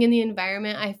just being in the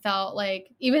environment, I felt like,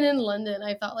 even in London,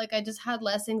 I felt like I just had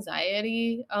less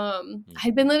anxiety.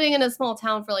 I'd been living in a small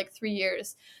town for like 3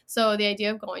 years. So the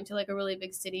idea of going to like a really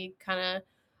big city kind of,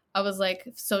 I was like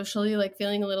socially like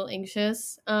feeling a little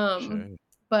anxious. Sure.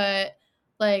 But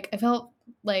like I felt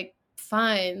like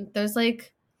fine.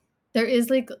 There is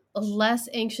like less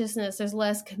anxiousness. There's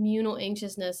less communal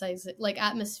anxiousness, like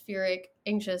atmospheric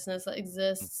anxiousness that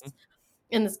exists Mhm.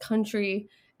 in this country.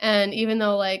 And even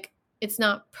though like it's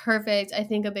not perfect, I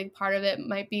think a big part of it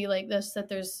might be like this, that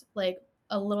there's like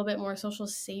a little bit more social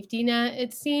safety net,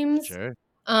 it seems. Sure.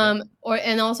 Yeah. Or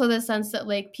and also the sense that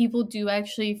like people do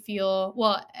actually feel,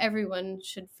 well, everyone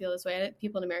should feel this way.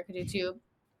 People in America do too,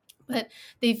 but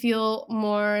they feel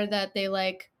more that they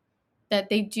like that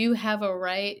they do have a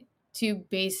right to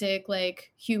basic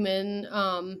like human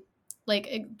like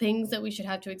things that we should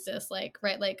have to exist, like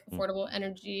right, like affordable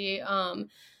energy,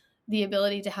 the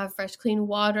ability to have fresh clean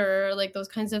water, like those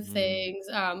kinds of Mhm. things,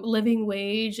 living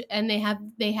wage. And they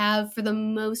have for the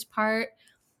most part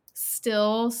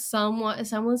still somewhat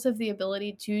semblance of the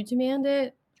ability to demand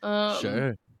it.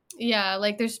 Sure. Yeah,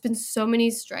 like there's been so many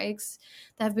strikes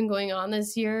that have been going on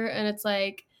this year, and it's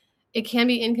like it can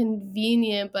be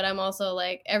inconvenient, but I'm also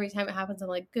like every time it happens I'm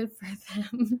like good for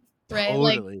them. Right?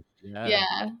 Like Totally. Yeah.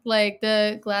 yeah, like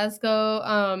the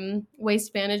Glasgow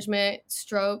waste management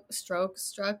struck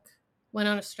went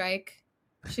on a strike.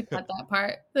 Should cut that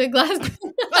part. The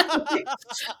Glasgow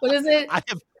what is it?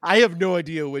 I have no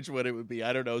idea which one it would be.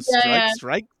 I don't know. Yeah, yeah.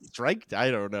 Strike.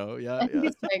 I don't know. Yeah, I think yeah.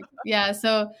 it's strike. Yeah,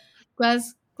 so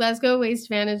Glasgow Waste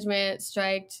Management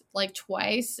striked like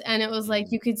twice, and it was like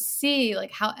Mm. you could see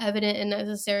like how evident and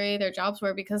necessary their jobs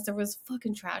were because there was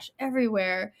fucking trash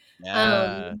everywhere,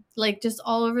 Yeah. like just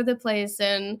all over the place.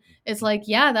 And it's like,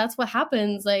 yeah, that's what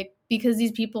happens, like because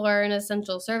these people are an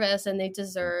essential service and they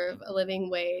deserve Mhm. a living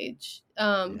wage.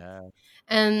 Yeah.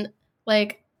 And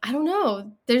like I don't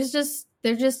know, there just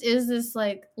is this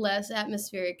like less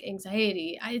atmospheric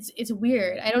anxiety. It's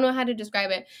weird. Mm. I don't know how to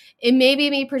describe it. It may be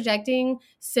me projecting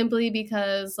simply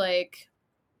because like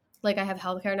I have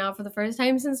healthcare now for the first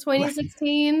time since Right.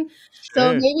 2016.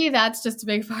 So Sure. maybe that's just a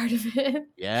big part of it.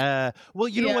 Yeah. Well,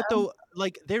 you know Yeah. what though?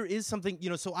 Like there is something,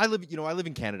 so I live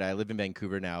in Canada. I live in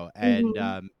Vancouver now.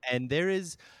 Mhm. And there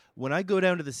is when I go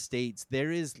down to the States,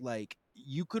 there is like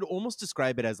you could almost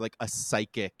describe it as like a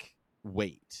psychic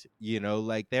weight,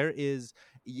 like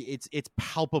it's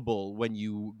palpable when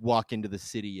you walk into the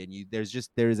city and there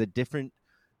is a different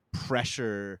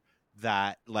pressure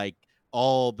that like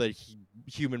all the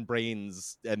human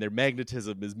brains and their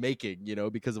magnetism is making,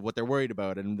 because of what they're worried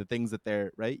about and the things that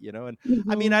they're right, and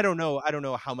I mean, Mhm. I don't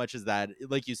know how much is that,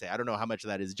 like you say, I don't know how much of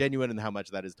that is genuine and how much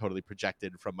of that is totally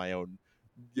projected from my own,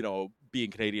 being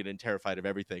Canadian and terrified of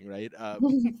everything, right?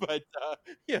 But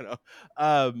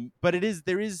but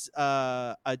there is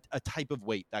a type of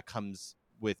weight that comes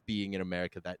with being in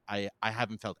America that I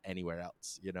haven't felt anywhere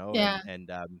else, Yeah.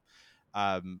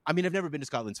 I mean, I've never been to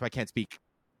Scotland, so I can't speak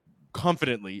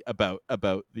confidently about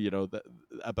about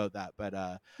that. But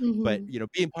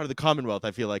Mhm. being part of the Commonwealth,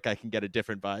 I feel like I can get a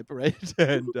different vibe, right?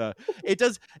 And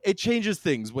it changes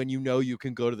things when you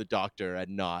can go to the doctor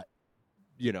and not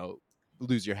you know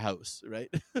lose your house, right?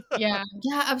 Yeah,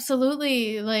 yeah,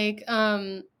 absolutely. Like,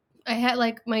 I had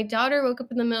like my daughter woke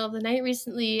up in the middle of the night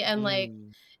recently, and like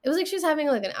Mm, it was like she was having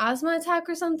like an asthma attack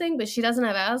or something, but she doesn't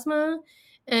have asthma,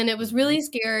 and it was mhm. really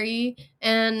scary.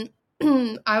 And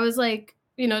I was like,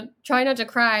 trying not to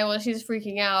cry while she's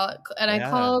freaking out, and I Yeah.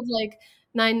 called like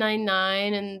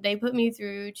 999, and they put me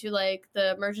through to like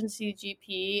the emergency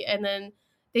GP, and then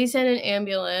they sent an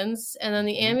ambulance, and then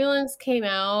the Mhm. ambulance came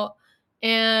out,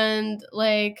 and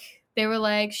like they were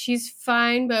like, she's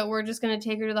fine, but we're just gonna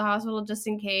take her to the hospital just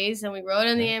in case. And we rode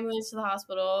in the Yeah. ambulance to the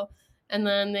hospital, and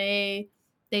then they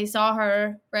saw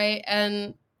her, right,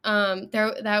 and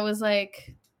there that was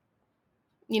like,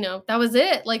 that was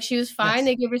it. Like she was fine. Yes.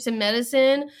 They gave her some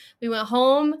medicine. We went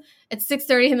home at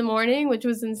 6:30 in the morning, which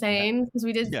was Yeah. insane because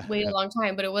we did Yeah. wait a Yeah. long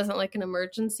time, but it wasn't like an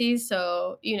emergency.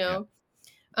 So Yeah.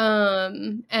 Yeah.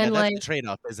 and That's like the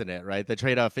trade-off, isn't it? Right. The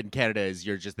trade-off in Canada is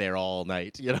you're just there all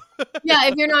night. yeah,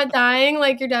 if you're not dying,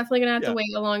 like, you're definitely gonna have to Yeah. Of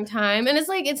wait a long time, and it's,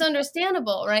 like, it's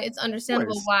understandable, right? It's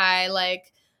understandable course. why,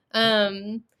 like,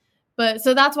 Yeah. but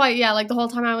so that's why, yeah, like, the whole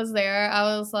time I was there,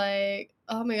 I was like,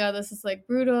 "Oh my god, this is, like,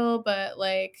 brutal, but,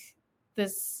 like,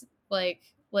 this,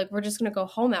 we're just gonna go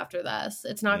home after this.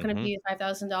 It's not gonna Hmm. be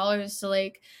 $5,000 to,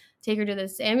 like, take her to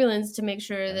this ambulance to make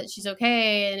sure Yeah. that she's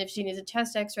okay, and if she needs a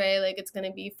chest X-ray, like, it's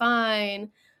gonna be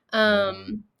fine." Yeah.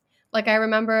 Like, I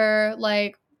remember,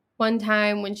 like, one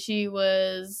time when she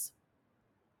was,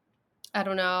 I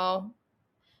don't know,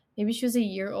 maybe she was a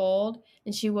year old,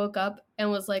 and she woke up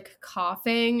and was like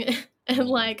coughing. And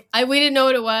like we didn't know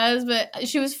what it was, but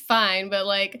she was fine. But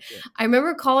like Yeah. I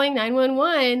remember calling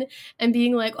 911 and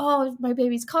being like, "Oh, my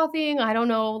baby's coughing. I don't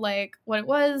know like what it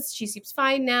was. She seems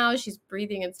fine now. She's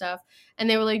breathing and stuff." And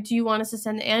they were like, "Do you want us to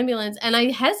send the ambulance?" And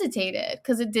I hesitated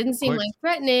because it didn't Of seem course. like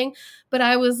threatening, but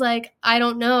I was like, "I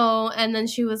don't know." And then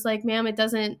she was like, "Ma'am, it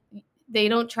doesn't. They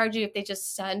don't charge you if they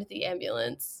just send the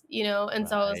ambulance, you know?" And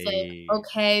so I was like, Right.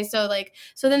 "Okay." So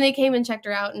then they came and checked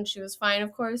her out, and she was fine,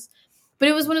 of course. But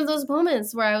it was one of those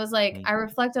moments where I was like, Mhm. I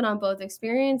reflected on both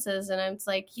experiences, and I was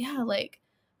like, yeah, like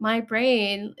my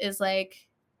brain is like,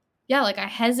 yeah, like I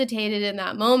hesitated in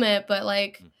that moment, but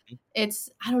like Mhm. it's,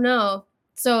 I don't know.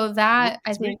 So Well, that I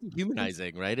it's very think,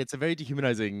 dehumanizing, right? It's a very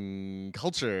dehumanizing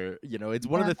culture. You know, it's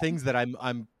one of yeah, the things that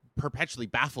I'm perpetually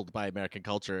baffled by American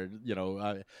culture. You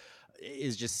know,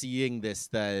 is just seeing this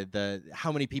the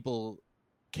how many people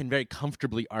can very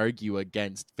comfortably argue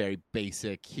against very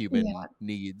basic human yeah,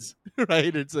 needs,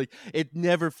 right? It's like it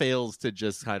never fails to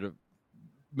just kind of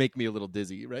make me a little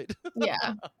dizzy, right?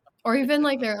 yeah. Or even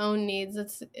like their own needs.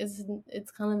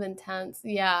 It's kind of intense.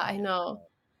 Yeah, I know.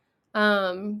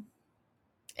 Um,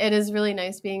 it is really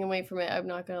nice being away from it. I'm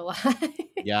not gonna lie.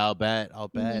 Yeah, I'll bet. I'll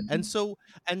bet. Yeah. And so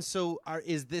are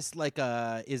is this like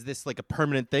a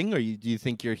permanent thing, or do you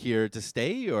think you're here to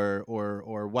stay, or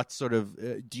what sort of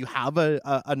do you have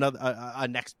a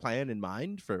next plan in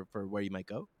mind for where you might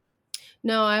go?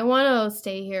 No, I want to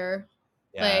stay here.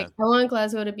 Like Yeah, I want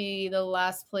Glasgow to be the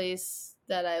last place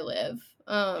that I live.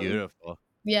 beautiful.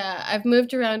 Yeah, I've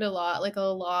moved around a lot, like a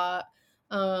lot.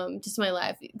 Just my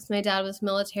life. 'Cause my dad was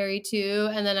military too,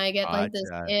 and then I get like this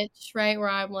Gotcha. itch, right, where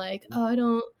I'm like, oh, I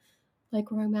don't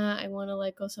like where I'm at. I want to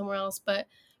like go somewhere else. But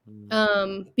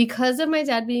Mm, because of my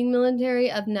dad being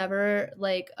military, I've never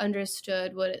like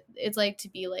understood what it's like to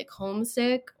be like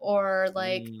homesick, or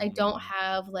like I don't mm,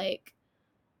 have like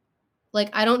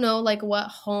I don't know like what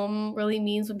home really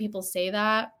means when people say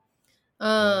that.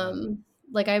 yeah.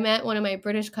 Like I met one of my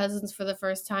British cousins for the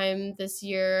first time this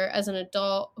year as an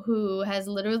adult who has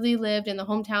literally lived in the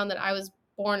hometown that I was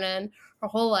born in her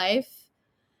whole life.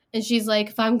 And she's like,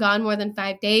 if I'm gone more than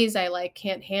 5 days, I like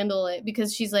can't handle it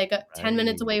because she's like 10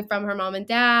 minutes Right. away from her mom and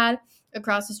dad,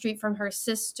 across the street from her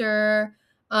sister.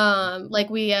 Like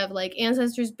we have like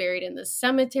ancestors buried in the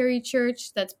cemetery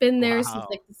church that's been there since Wow.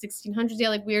 like the 1600s. Yeah,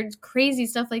 like weird, crazy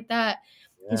stuff like that.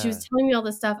 And she Yeah. was telling me all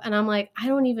this stuff, and I'm like, I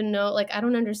don't even know, like I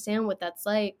don't understand what that's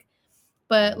like.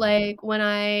 But Mm, like when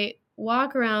I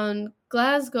walk around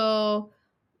Glasgow,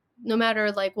 no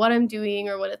matter like what I'm doing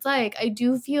or what it's like, I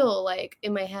do feel like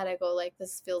in my head I go like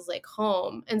this feels like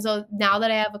home. And so now that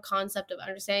I have a concept of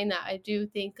understanding that, I do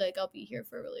think like I'll be here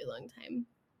for a really long time.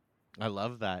 I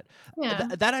love that. Yeah.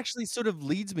 That actually sort of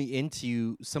leads me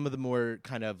into some of the more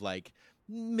kind of like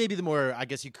maybe the more I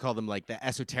guess you could call them like the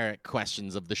esoteric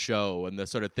questions of the show and the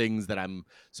sort of things that I'm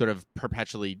sort of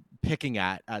perpetually picking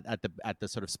at the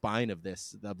sort of spine of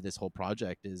this whole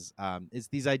project is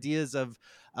these ideas of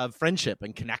friendship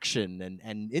and connection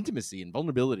and intimacy and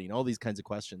vulnerability and all these kinds of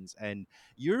questions. And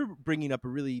you're bringing up a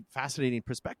really fascinating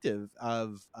perspective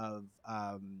of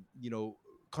you know,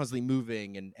 constantly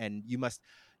moving and you must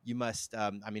I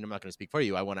mean, I'm not going to speak for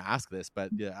you, I want to ask this,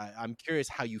 but I'm curious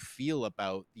how you feel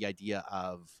about the idea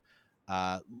of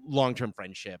long-term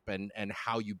friendship and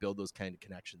how you build those kind of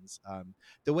connections.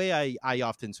 The way I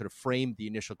often sort of frame the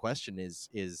initial question is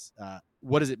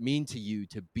what does it mean to you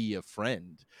to be a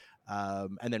friend,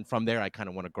 and then from there I kind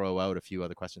of want to grow out a few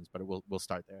other questions, but we'll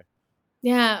start there.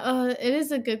 Yeah, it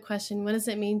is a good question. What does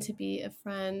it mean to be a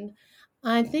friend?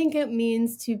 I think it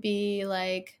means to be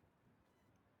like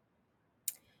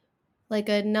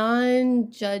a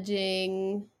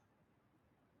non-judging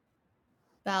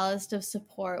ballast of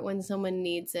support when someone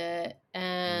needs it.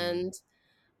 Mm, And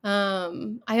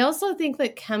I also think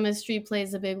that chemistry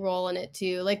plays a big role in it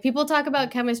too. Like people talk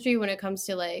about chemistry when it comes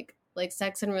to like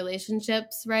sex and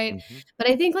relationships, right? mm-hmm. But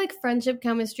I think like friendship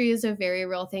chemistry is a very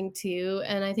real thing too.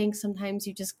 And I think sometimes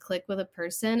you just click with a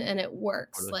person and it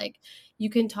works. Totally. Like you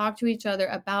can talk to each other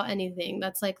about anything.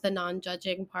 That's like the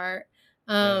non-judging part.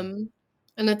 Yeah. Um,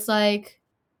 and it's like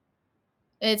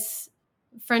it's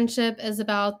friendship is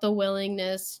about the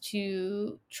willingness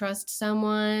to trust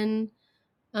someone.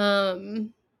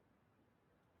 Um,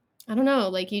 I don't know,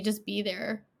 like you just be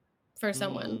there for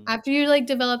someone Mm, after you like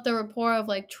develop the rapport of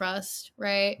like trust,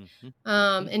 right? mm-hmm.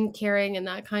 Mm-hmm. And caring and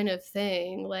that kind of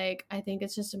thing. Like I think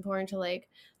it's just important to like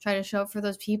try to show up for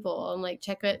those people and like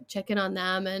check in on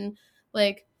them. And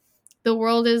like the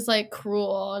world is like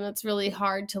cruel and it's really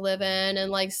hard to live in,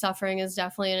 and like suffering is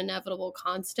definitely an inevitable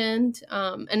constant.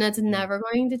 And that's Yeah. never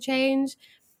going to change.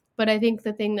 But I think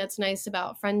the thing that's nice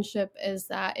about friendship is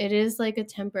that it is like a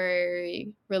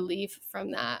temporary relief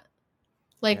from that.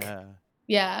 Like, Yeah.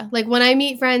 yeah, like when I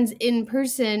meet friends in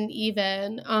person,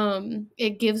 even,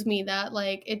 it gives me that,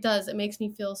 like, it makes me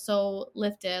feel so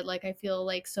lifted. Like, I feel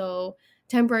like so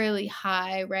temporarily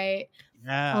high, right?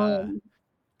 Yeah. Um,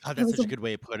 Oh, I that's was such a good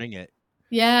way of putting it.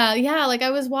 Yeah, yeah, like, I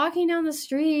was walking down the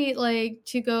street, like,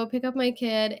 to go pick up my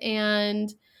kid,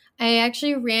 and I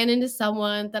actually ran into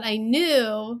someone that I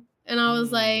knew, and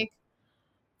Mm.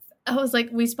 I was like,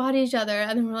 we spotted each other,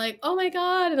 and then we're like, "Oh my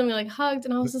god," and then we, like, hugged,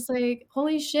 and I was just like,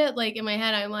 "Holy shit," like, in my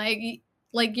head, I'm like,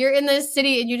 like, you're in this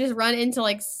city and you just run into,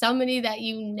 like, somebody that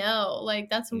you know, like,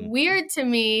 that's Mhm. weird to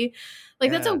me.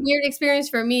 Like, that's a Yeah. weird experience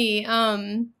for me,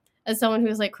 as someone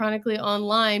who's, like, chronically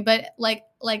online, but, like,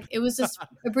 it was just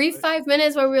a brief Right. 5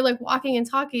 minutes where we were, like, walking and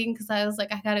talking because I was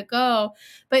like, "I gotta go,"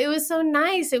 but it was so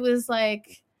nice. It was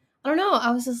like, I don't know,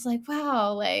 I was just like,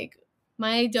 "Wow," like,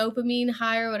 my dopamine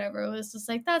high or whatever was just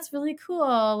like, that's really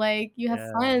cool. Like, you have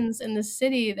Yeah. friends in the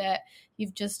city that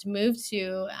you've just moved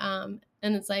to.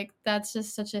 And it's like, that's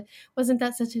just wasn't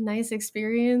that such a nice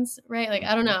experience? Right. Like,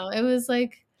 I don't Mhm. know. It was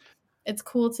like, it's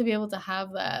cool to be able to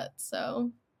have that.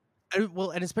 So,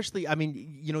 Well, and especially, I mean,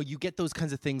 you get those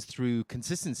kinds of things through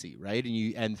consistency, right?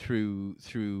 And through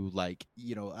like,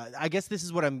 I guess this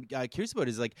is what I'm curious about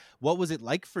is like, what was it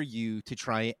like for you to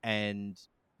try and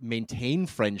maintain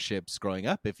friendships growing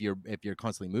up if you're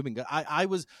constantly moving? I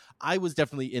was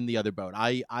definitely in the other boat.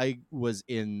 I was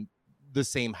in the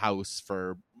same house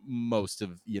for most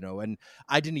of and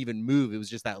I didn't even move. It was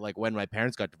just that like when my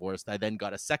parents got divorced, I then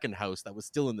got a second house that was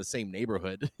still in the same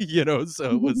neighborhood,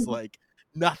 so it was like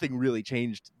nothing really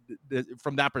changed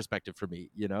from that perspective for me,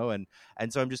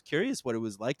 and so I'm just curious what it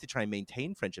was like to try and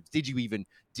maintain friendships. Did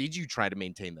you try to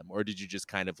maintain them, or did you just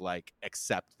kind of like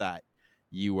accept that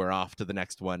you were off to the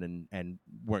next one and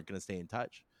weren't going to stay in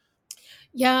touch?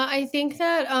 yeah, I think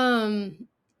that,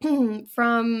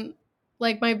 from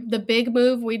like the big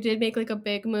move, we did make like a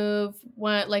big move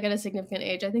when, like, at a significant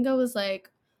age. I think I was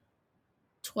like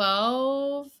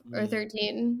 12 or Mm,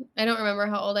 13. I don't remember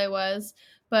how old I was,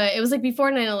 but it was like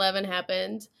before 9/11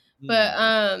 happened. But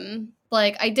mm,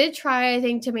 like, I did try, I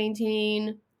think, to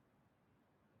maintain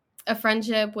a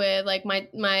friendship with like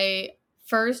my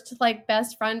first like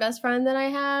best friend that I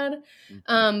had.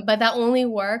 mhm. But that only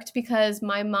worked because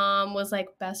my mom was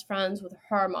like best friends with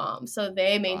her mom. So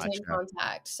they maintained Gotcha.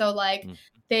 contact. So like, Mm,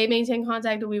 they maintained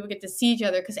contact and we would get to see each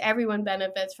other because everyone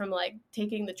benefits from like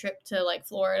taking the trip to like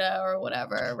Florida or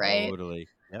whatever, right? totally.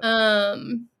 Yep.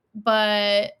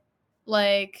 But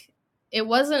like, it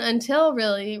wasn't until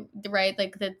really, right,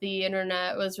 like, that the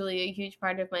internet was really a huge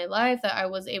part of my life that I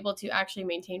was able to actually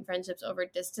maintain friendships over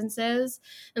distances.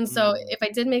 And so Mm, if I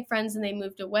did make friends and they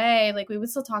moved away, like, we would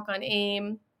still talk on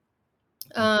AIM,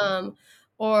 mhm, um,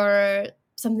 or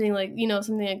something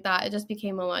like that. It just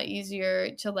became a lot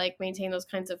easier to like maintain those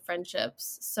kinds of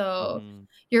friendships. So mhm.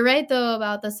 you're right though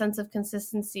about the sense of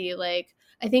consistency. Like,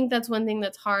 I think that's one thing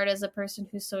that's hard as a person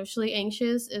who's socially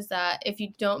anxious is that if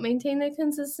you don't maintain the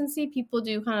consistency, people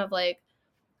do kind of like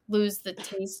lose the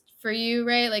taste for you,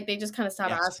 right? Like, they just kind of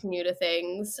stop Yes. asking you to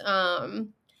things.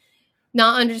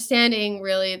 Not understanding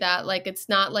really that like it's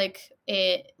not like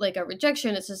a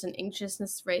rejection, it's just an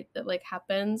anxiousness, right, that like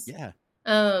happens. Yeah.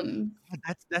 um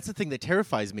That's the thing that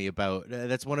terrifies me about.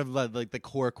 That's one of like the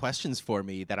core questions for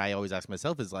me that I always ask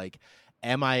myself is like,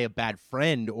 am I a bad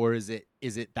friend, or is it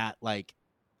that like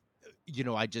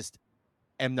I just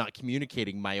am not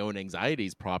communicating my own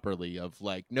anxieties properly? Of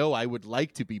like, no, I would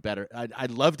like to be better.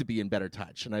 I'd love to be in better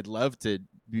touch, and I'd love to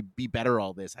be better.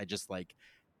 All this, I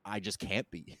just can't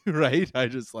be right. I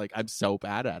just like I'm so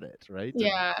bad at it, right?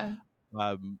 And yeah.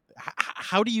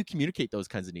 how do you communicate those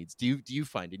kinds of needs? Do you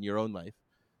find in your own life?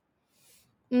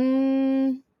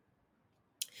 mm,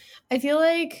 I feel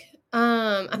like,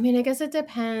 I mean, I guess it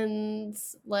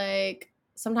depends. Like,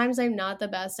 sometimes I'm not the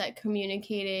best at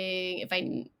communicating if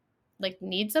like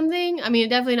need something. I mean,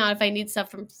 definitely not if I need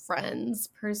stuff from friends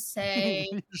per se.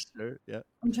 Sure. Yeah.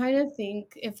 I'm trying to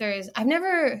think if there's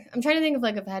I'm trying to think of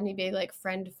like if I had any big like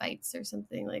friend fights or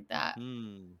something like that.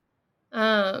 Hmm.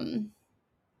 Um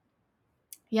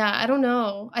Yeah, I don't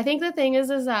know. I think the thing is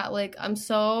that like I'm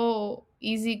so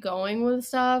easygoing with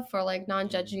stuff or like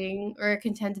Mm, non-judging or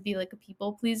content to be like a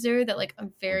people pleaser that like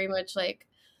I'm mm, very much like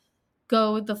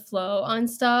go with the flow on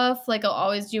stuff. Like, I'll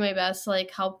always do my best to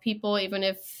like help people even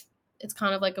if it's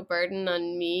kind of like a burden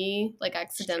on me, like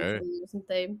sure. accidentally or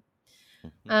something.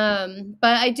 Mhm.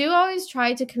 But I do always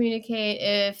try to communicate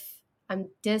if I'm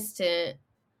distant,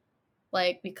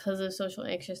 like because of social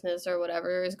anxiousness or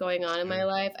whatever is going on in my Sure.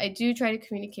 life. I do try to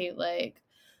communicate like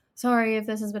sorry if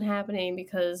this has been happening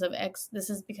because of X, this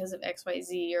is because of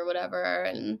XYZ or whatever.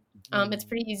 And it's Mhm.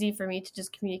 pretty easy for me to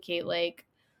just communicate, like,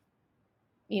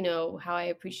 how I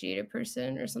appreciate a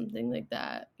person or something like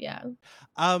that. Yeah.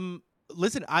 Um,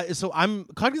 Listen, I'm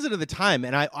cognizant of the time,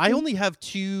 and I only have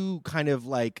two kind of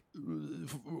like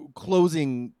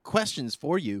closing questions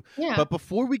for you. Yeah. But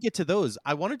before we get to those,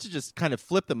 I wanted to just kind of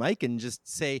flip the mic and just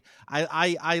say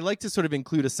I like to sort of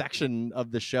include a section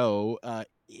of the show.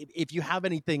 If you have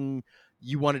anything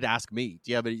you wanted to ask me,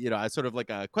 do you have a sort of like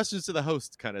a questions to the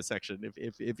host kind of section?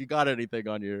 If you got anything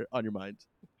on your mind.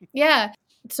 Yeah.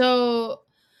 So,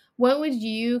 what would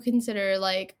you consider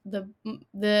like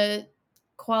the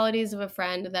qualities of a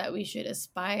friend that we should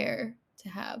aspire to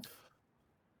have?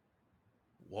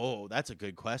 Whoa, that's a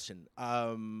good question.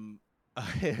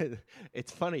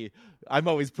 It's funny. I'm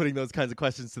always putting those kinds of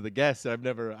questions to the guests. I'm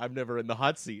never in the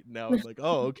hot seat. Now I'm like,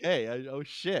 oh, okay. Oh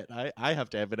shit. I have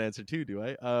to have an answer too, do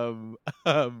I? Um,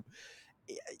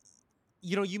 y-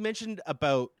 you mentioned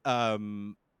about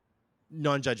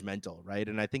non-judgmental, right?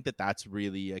 And I think that that's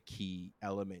really a key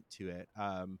element to it.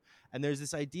 And there's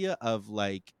this idea of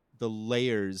like the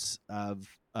layers of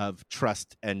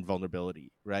trust and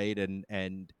vulnerability, right?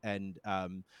 And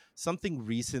something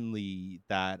recently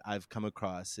that I've come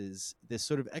across is this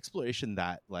sort of exploration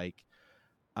that like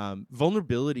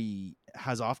vulnerability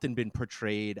has often been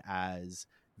portrayed as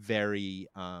very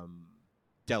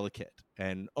delicate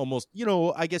and almost,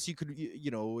 I guess you could,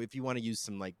 if you want to use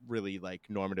some like really like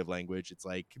normative language, it's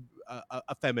like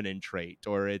a feminine trait,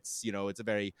 or it's a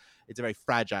very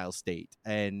fragile state.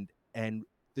 And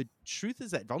the truth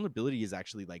is that vulnerability is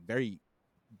actually like very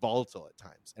volatile at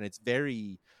times, and it's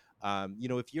very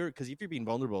if you're being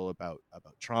vulnerable about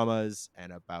traumas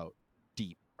and about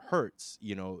deep hurts,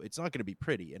 it's not going to be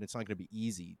pretty, and it's not going to be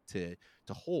easy to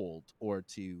hold or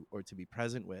to be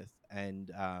present with.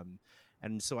 And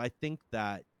so I think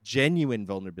that genuine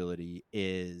vulnerability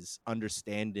is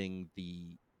understanding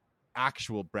the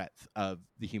actual breadth of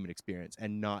the human experience,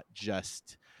 and not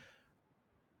just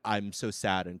I'm so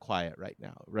sad and quiet right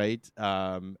now, right?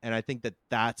 And I think that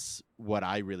that's what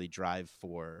I really drive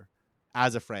for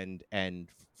as a friend, and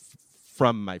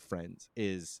from my friends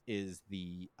is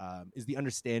the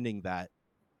understanding that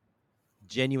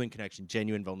genuine connection,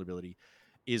 genuine vulnerability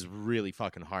is really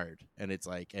fucking hard, and it's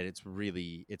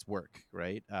work,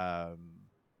 right?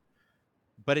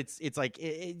 But it's like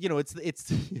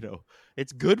it's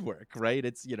it's good work, right?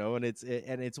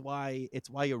 And it's why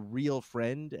a real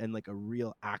friend, and like a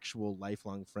real actual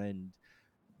lifelong friend,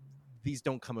 these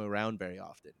don't come around very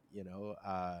often.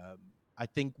 I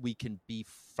think we can be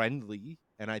friendly,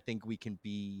 and I think we can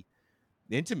be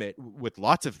intimate with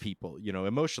lots of people,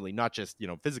 emotionally, not just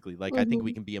physically. Like, I think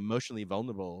we Hmm. can be emotionally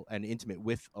vulnerable and intimate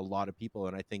with a lot of people,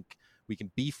 and I think we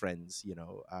can be friends.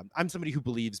 I'm somebody who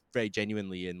believes very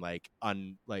genuinely in like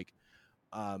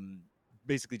um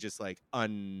basically just like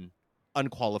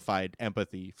unqualified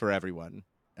empathy for everyone,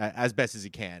 as best as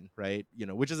you can, right?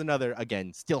 Which is another,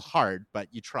 again, still hard,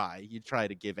 but you try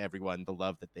to give everyone the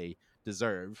love that they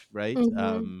deserve, right?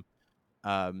 Hmm.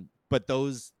 But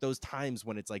those times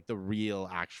when it's like the real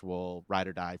actual ride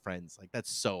or die friends, like,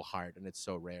 that's so hard and it's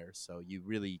so rare, so you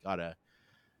really gotta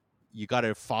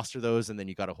foster those, and then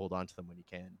you gotta hold on to them when you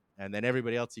can, and then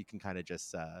everybody else you can kind of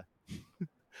just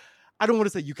I don't want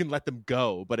to say you can let them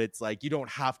go, but it's like you don't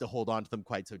have to hold on to them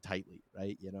quite so tightly,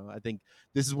 right? I think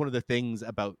this is one of the things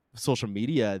about social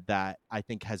media that I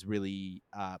think has really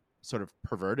sort of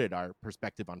perverted our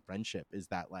perspective on friendship, is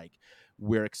that like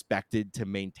we're expected to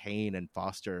maintain and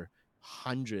foster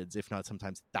hundreds, if not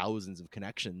sometimes thousands, of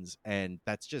connections, and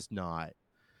that's just not.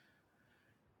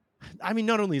 I mean,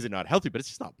 not only is it not healthy, but it's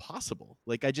just not possible.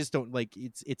 Like, I just don't like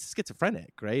it's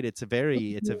schizophrenic, right? It's a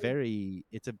very,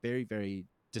 very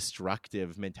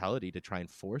destructive mentality to try and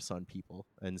force on people.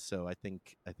 And so I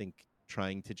think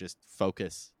trying to just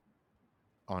focus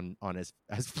on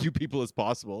as few people as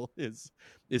possible is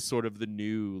sort of the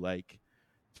new, like,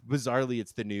 bizarrely,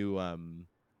 it's the new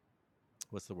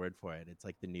what's the word for it? It's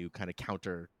like the new kind of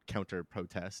counter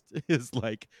protest is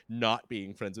like not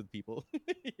being friends with people,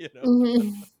 you know?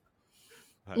 Hmm.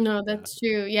 But No, yeah. that's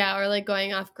true. Yeah, or like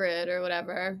going off grid or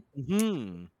whatever.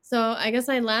 Hmm. So I guess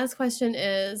my last question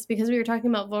is, because we were talking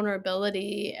about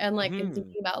vulnerability and like and Hmm.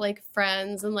 thinking about like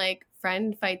friends and like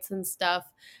friend fights and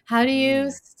stuff, how do you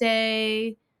Hmm.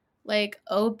 stay like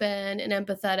open and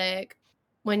empathetic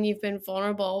when you've been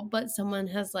vulnerable but someone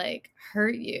has like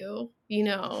hurt you,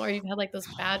 or you've had like those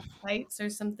bad fights or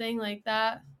something like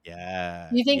that?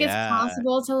 Do Yeah. you think it's Yeah.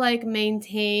 possible to like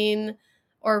maintain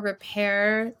or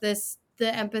repair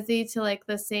the empathy to like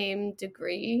the same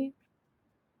degree?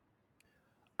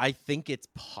 I think it's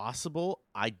possible.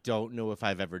 I don't know if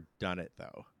I've ever done it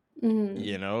though. Mm-hmm.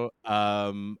 You know,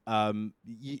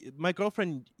 my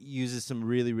girlfriend uses some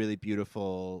really, really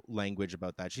beautiful language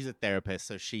about that. She's a therapist,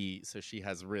 so she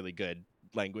has really good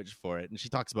language for it, and she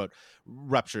talks about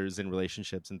ruptures in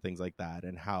relationships and things like that,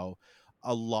 and how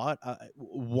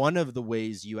one of the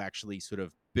ways you actually sort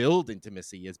of build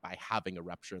intimacy is by having a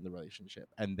rupture in the relationship,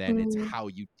 and then it's Mm-hmm. how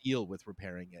you deal with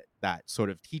repairing it that sort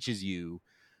of teaches you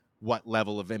what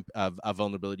level of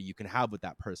vulnerability you can have with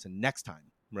that person next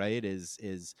time, right?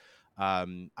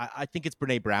 I think it's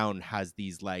Brene Brown has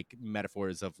these like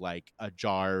metaphors of like a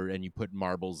jar and you put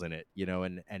marbles in it, you know,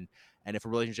 and if a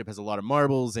relationship has a lot of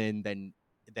marbles in, then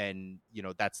you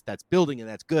know that's building and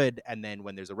that's good, and then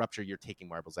when there's a rupture you're taking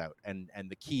marbles out, and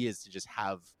the key is to just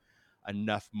have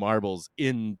enough marbles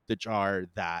in the jar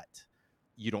that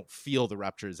you don't feel the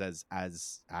ruptures as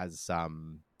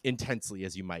intensely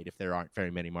as you might if there aren't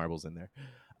very many marbles in there.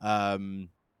 Um,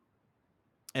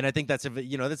 and I think that's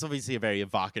that's obviously a very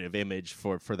evocative image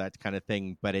for that kind of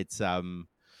thing, but it's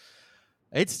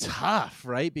tough,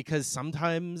 right? Because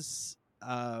sometimes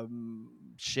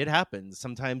shit happens.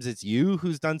 Sometimes it's you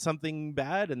who's done something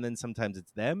bad, and then sometimes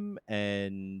it's them,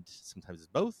 and sometimes it's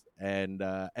both. And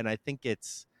I think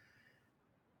it's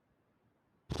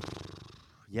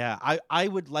yeah, I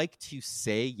would like to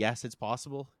say yes, it's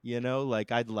possible. You know,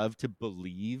 like I'd love to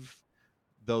believe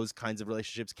those kinds of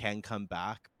relationships can come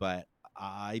back, but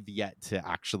I've yet to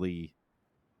actually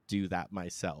do that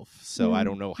myself. So I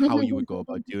don't know how you would go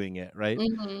about doing it, right?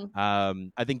 Mm-hmm.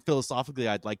 I think philosophically,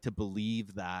 I'd like to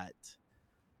believe that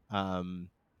um,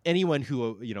 anyone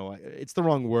who, it's the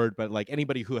wrong word, but like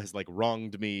anybody who has like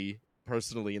wronged me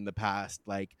personally in the past,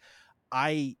 like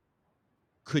I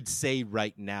could say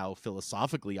right now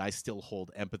philosophically I still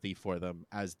hold empathy for them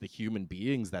as the human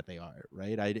beings that they are,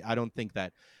 right? I don't think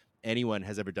that anyone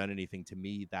has ever done anything to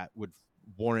me that would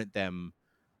warrant them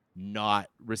not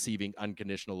receiving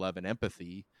unconditional love and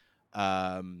empathy.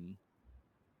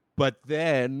 But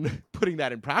then putting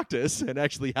that in practice and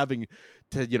actually having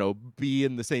to, be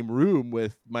in the same room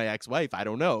with my ex-wife, I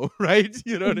don't know, right?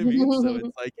 You know what I mean? So it's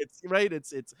like it's right,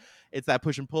 it's that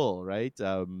push and pull, right?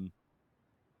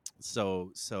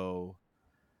 So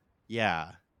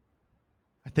yeah,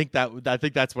 I think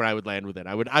that's where I would land with it.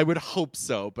 I would hope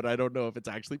so, but I don't know if it's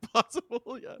actually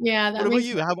possible. Yeah. Yeah, What that about makes you?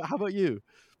 sense. How about you?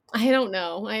 I don't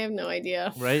know. I have no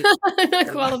idea. Right? I'm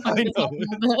not qualified I to know. talk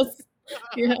about this.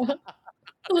 Yeah.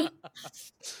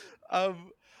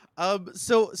 um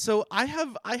so I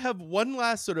have one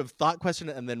last sort of thought question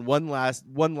and then one last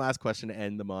question to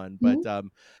end them on, Mhm.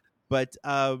 but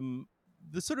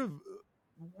the sort of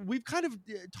we've kind of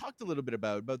talked a little bit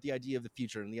about the idea of the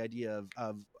future and the idea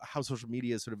of how social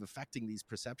media is sort of affecting these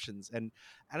perceptions, and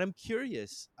I'm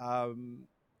curious,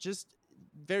 just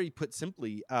very put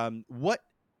simply, what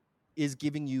is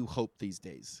giving you hope these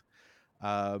days,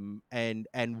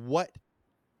 and what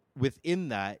within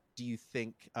that do you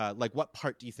think, like what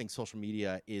part do you think social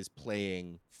media is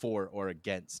playing for or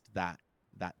against that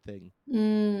thing?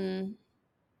 Mm.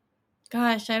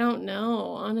 Gosh, I don't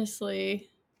know, honestly.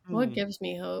 What Hmm. gives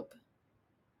me hope?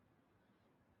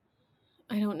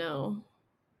 I don't know.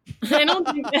 I don't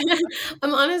think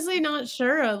I'm honestly not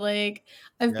sure. Like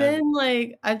Yeah.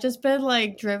 I've just been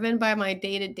like driven by my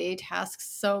day-to-day tasks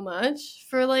so much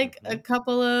for like a Hmm.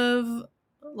 couple of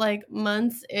like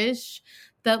months ish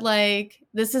that like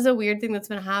this is a weird thing that's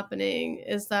been happening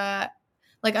is that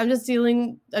like I'm just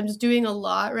doing a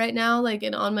lot right now like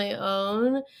and on my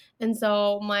own, and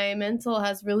so my mental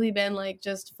has really been like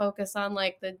just focus on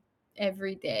like the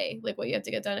everyday, like what you have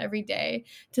to get done every day,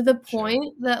 to the Sure.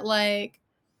 point that like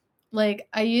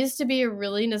I used to be a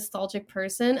really nostalgic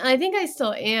person, and I think I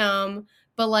still am,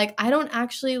 but like I don't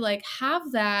actually like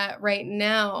have that right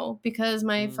now because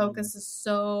my Mm, focus is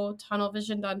so tunnel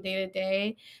visioned on day to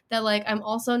day that like I'm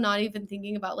also not even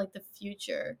thinking about like the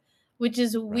future, which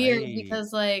is weird right.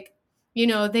 because like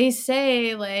they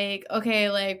say like okay,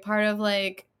 like part of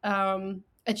like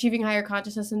achieving higher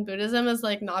consciousness in Buddhism is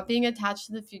like not being attached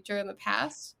to the future and the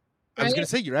past, I right? was gonna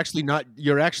say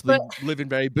you're But actually living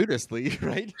very Buddhistly,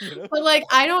 right? But, like,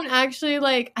 I don't actually,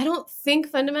 like I don't think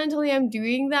fundamentally I'm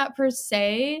doing that per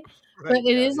se, but Right.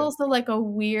 it Yeah. is Yeah. also, like, a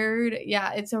weird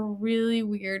yeah, it's a really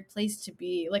weird place to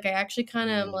be. Like, I actually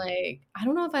kinda am Mm, like, "I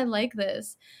don't know if I like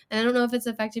this, and I don't know if it's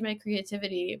affecting my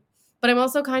creativity." But I'm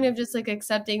also kind mm, of just, like,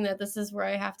 accepting that this is where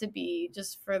I have to be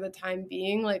just for the time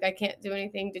being. Like, I can't do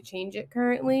anything to change it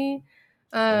currently.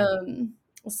 sure. Um,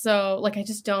 so, like, I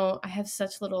just don't I have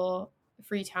such little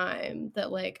free time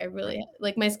that, like, I Right. really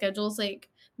like, my schedule's, like,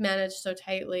 managed so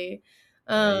tightly.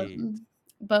 Right. Um,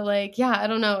 But like, yeah, I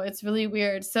don't know. It's really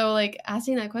weird. So like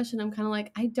asking that question, I'm kind of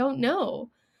like, I don't know.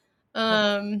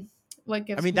 What I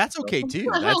gives mean, that's people okay too.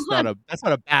 That's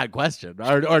not a bad question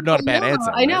or not a bad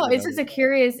answer, I right? know. You It's know? just a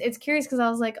curious. It's curious because I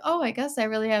was like, oh, I guess I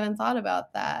really haven't thought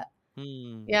about that.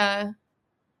 Hmm. Yeah.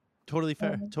 Totally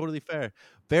fair. Um, Totally fair.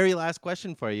 Very last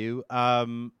question for you.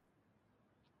 Um,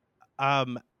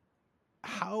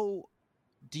 how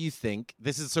do you think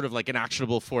this is sort of like an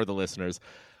actionable for the listeners?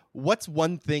 What's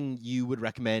one thing you would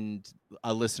recommend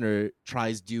a listener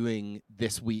tries doing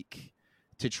this week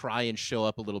to try and show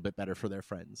up a little bit better for their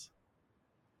friends?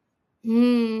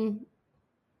 Hmm.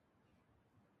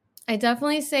 I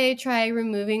definitely say try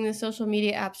removing the social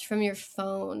media apps from your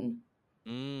phone.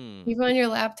 Mm. Keep them on your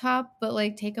laptop, but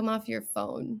like take them off your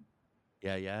phone.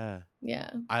 Yeah, yeah.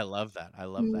 Yeah. I love that. I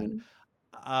love that.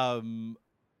 Mhm. Um,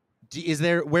 is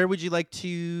there where would you like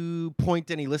to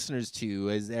point any listeners to?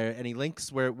 Is there any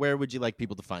links? Where would you like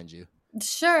people to find you?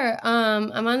 Sure.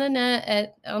 I'm on the net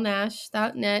at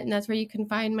ellenash.net, and that's where you can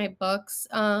find my books.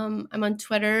 I'm on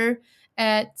Twitter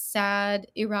at sad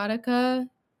erotica,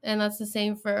 and that's the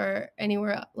same for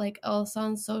anywhere like else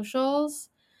on socials.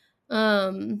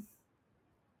 Um,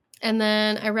 and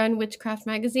then I run Witchcraft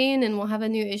Magazine, and we'll have a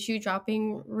new issue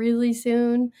dropping really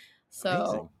soon. Amazing.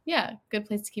 So yeah, good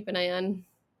place to keep an eye on.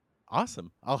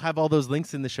 Awesome. I'll have all those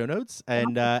links in the show notes.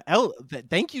 And Awesome. Elle,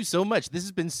 thank you so much. This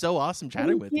has been so awesome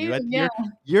chatting Thank with you. you. Yeah.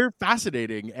 You're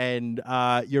fascinating, and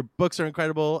your books are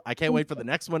incredible. I can't Thank wait for the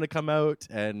next one to come out.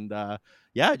 And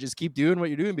yeah, just keep doing what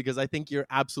you're doing because I think you're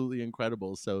absolutely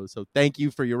incredible. So thank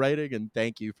you for your writing and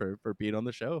thank you for being on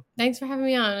the show. Thanks for having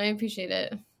me on. I appreciate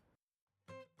it.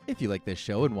 If you like this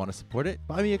show and want to support it,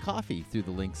 buy me a coffee through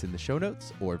the links in the show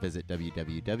notes or visit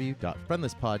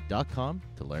www.friendlesspod.com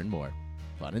to learn more.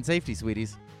 Fun and safety,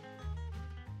 sweeties.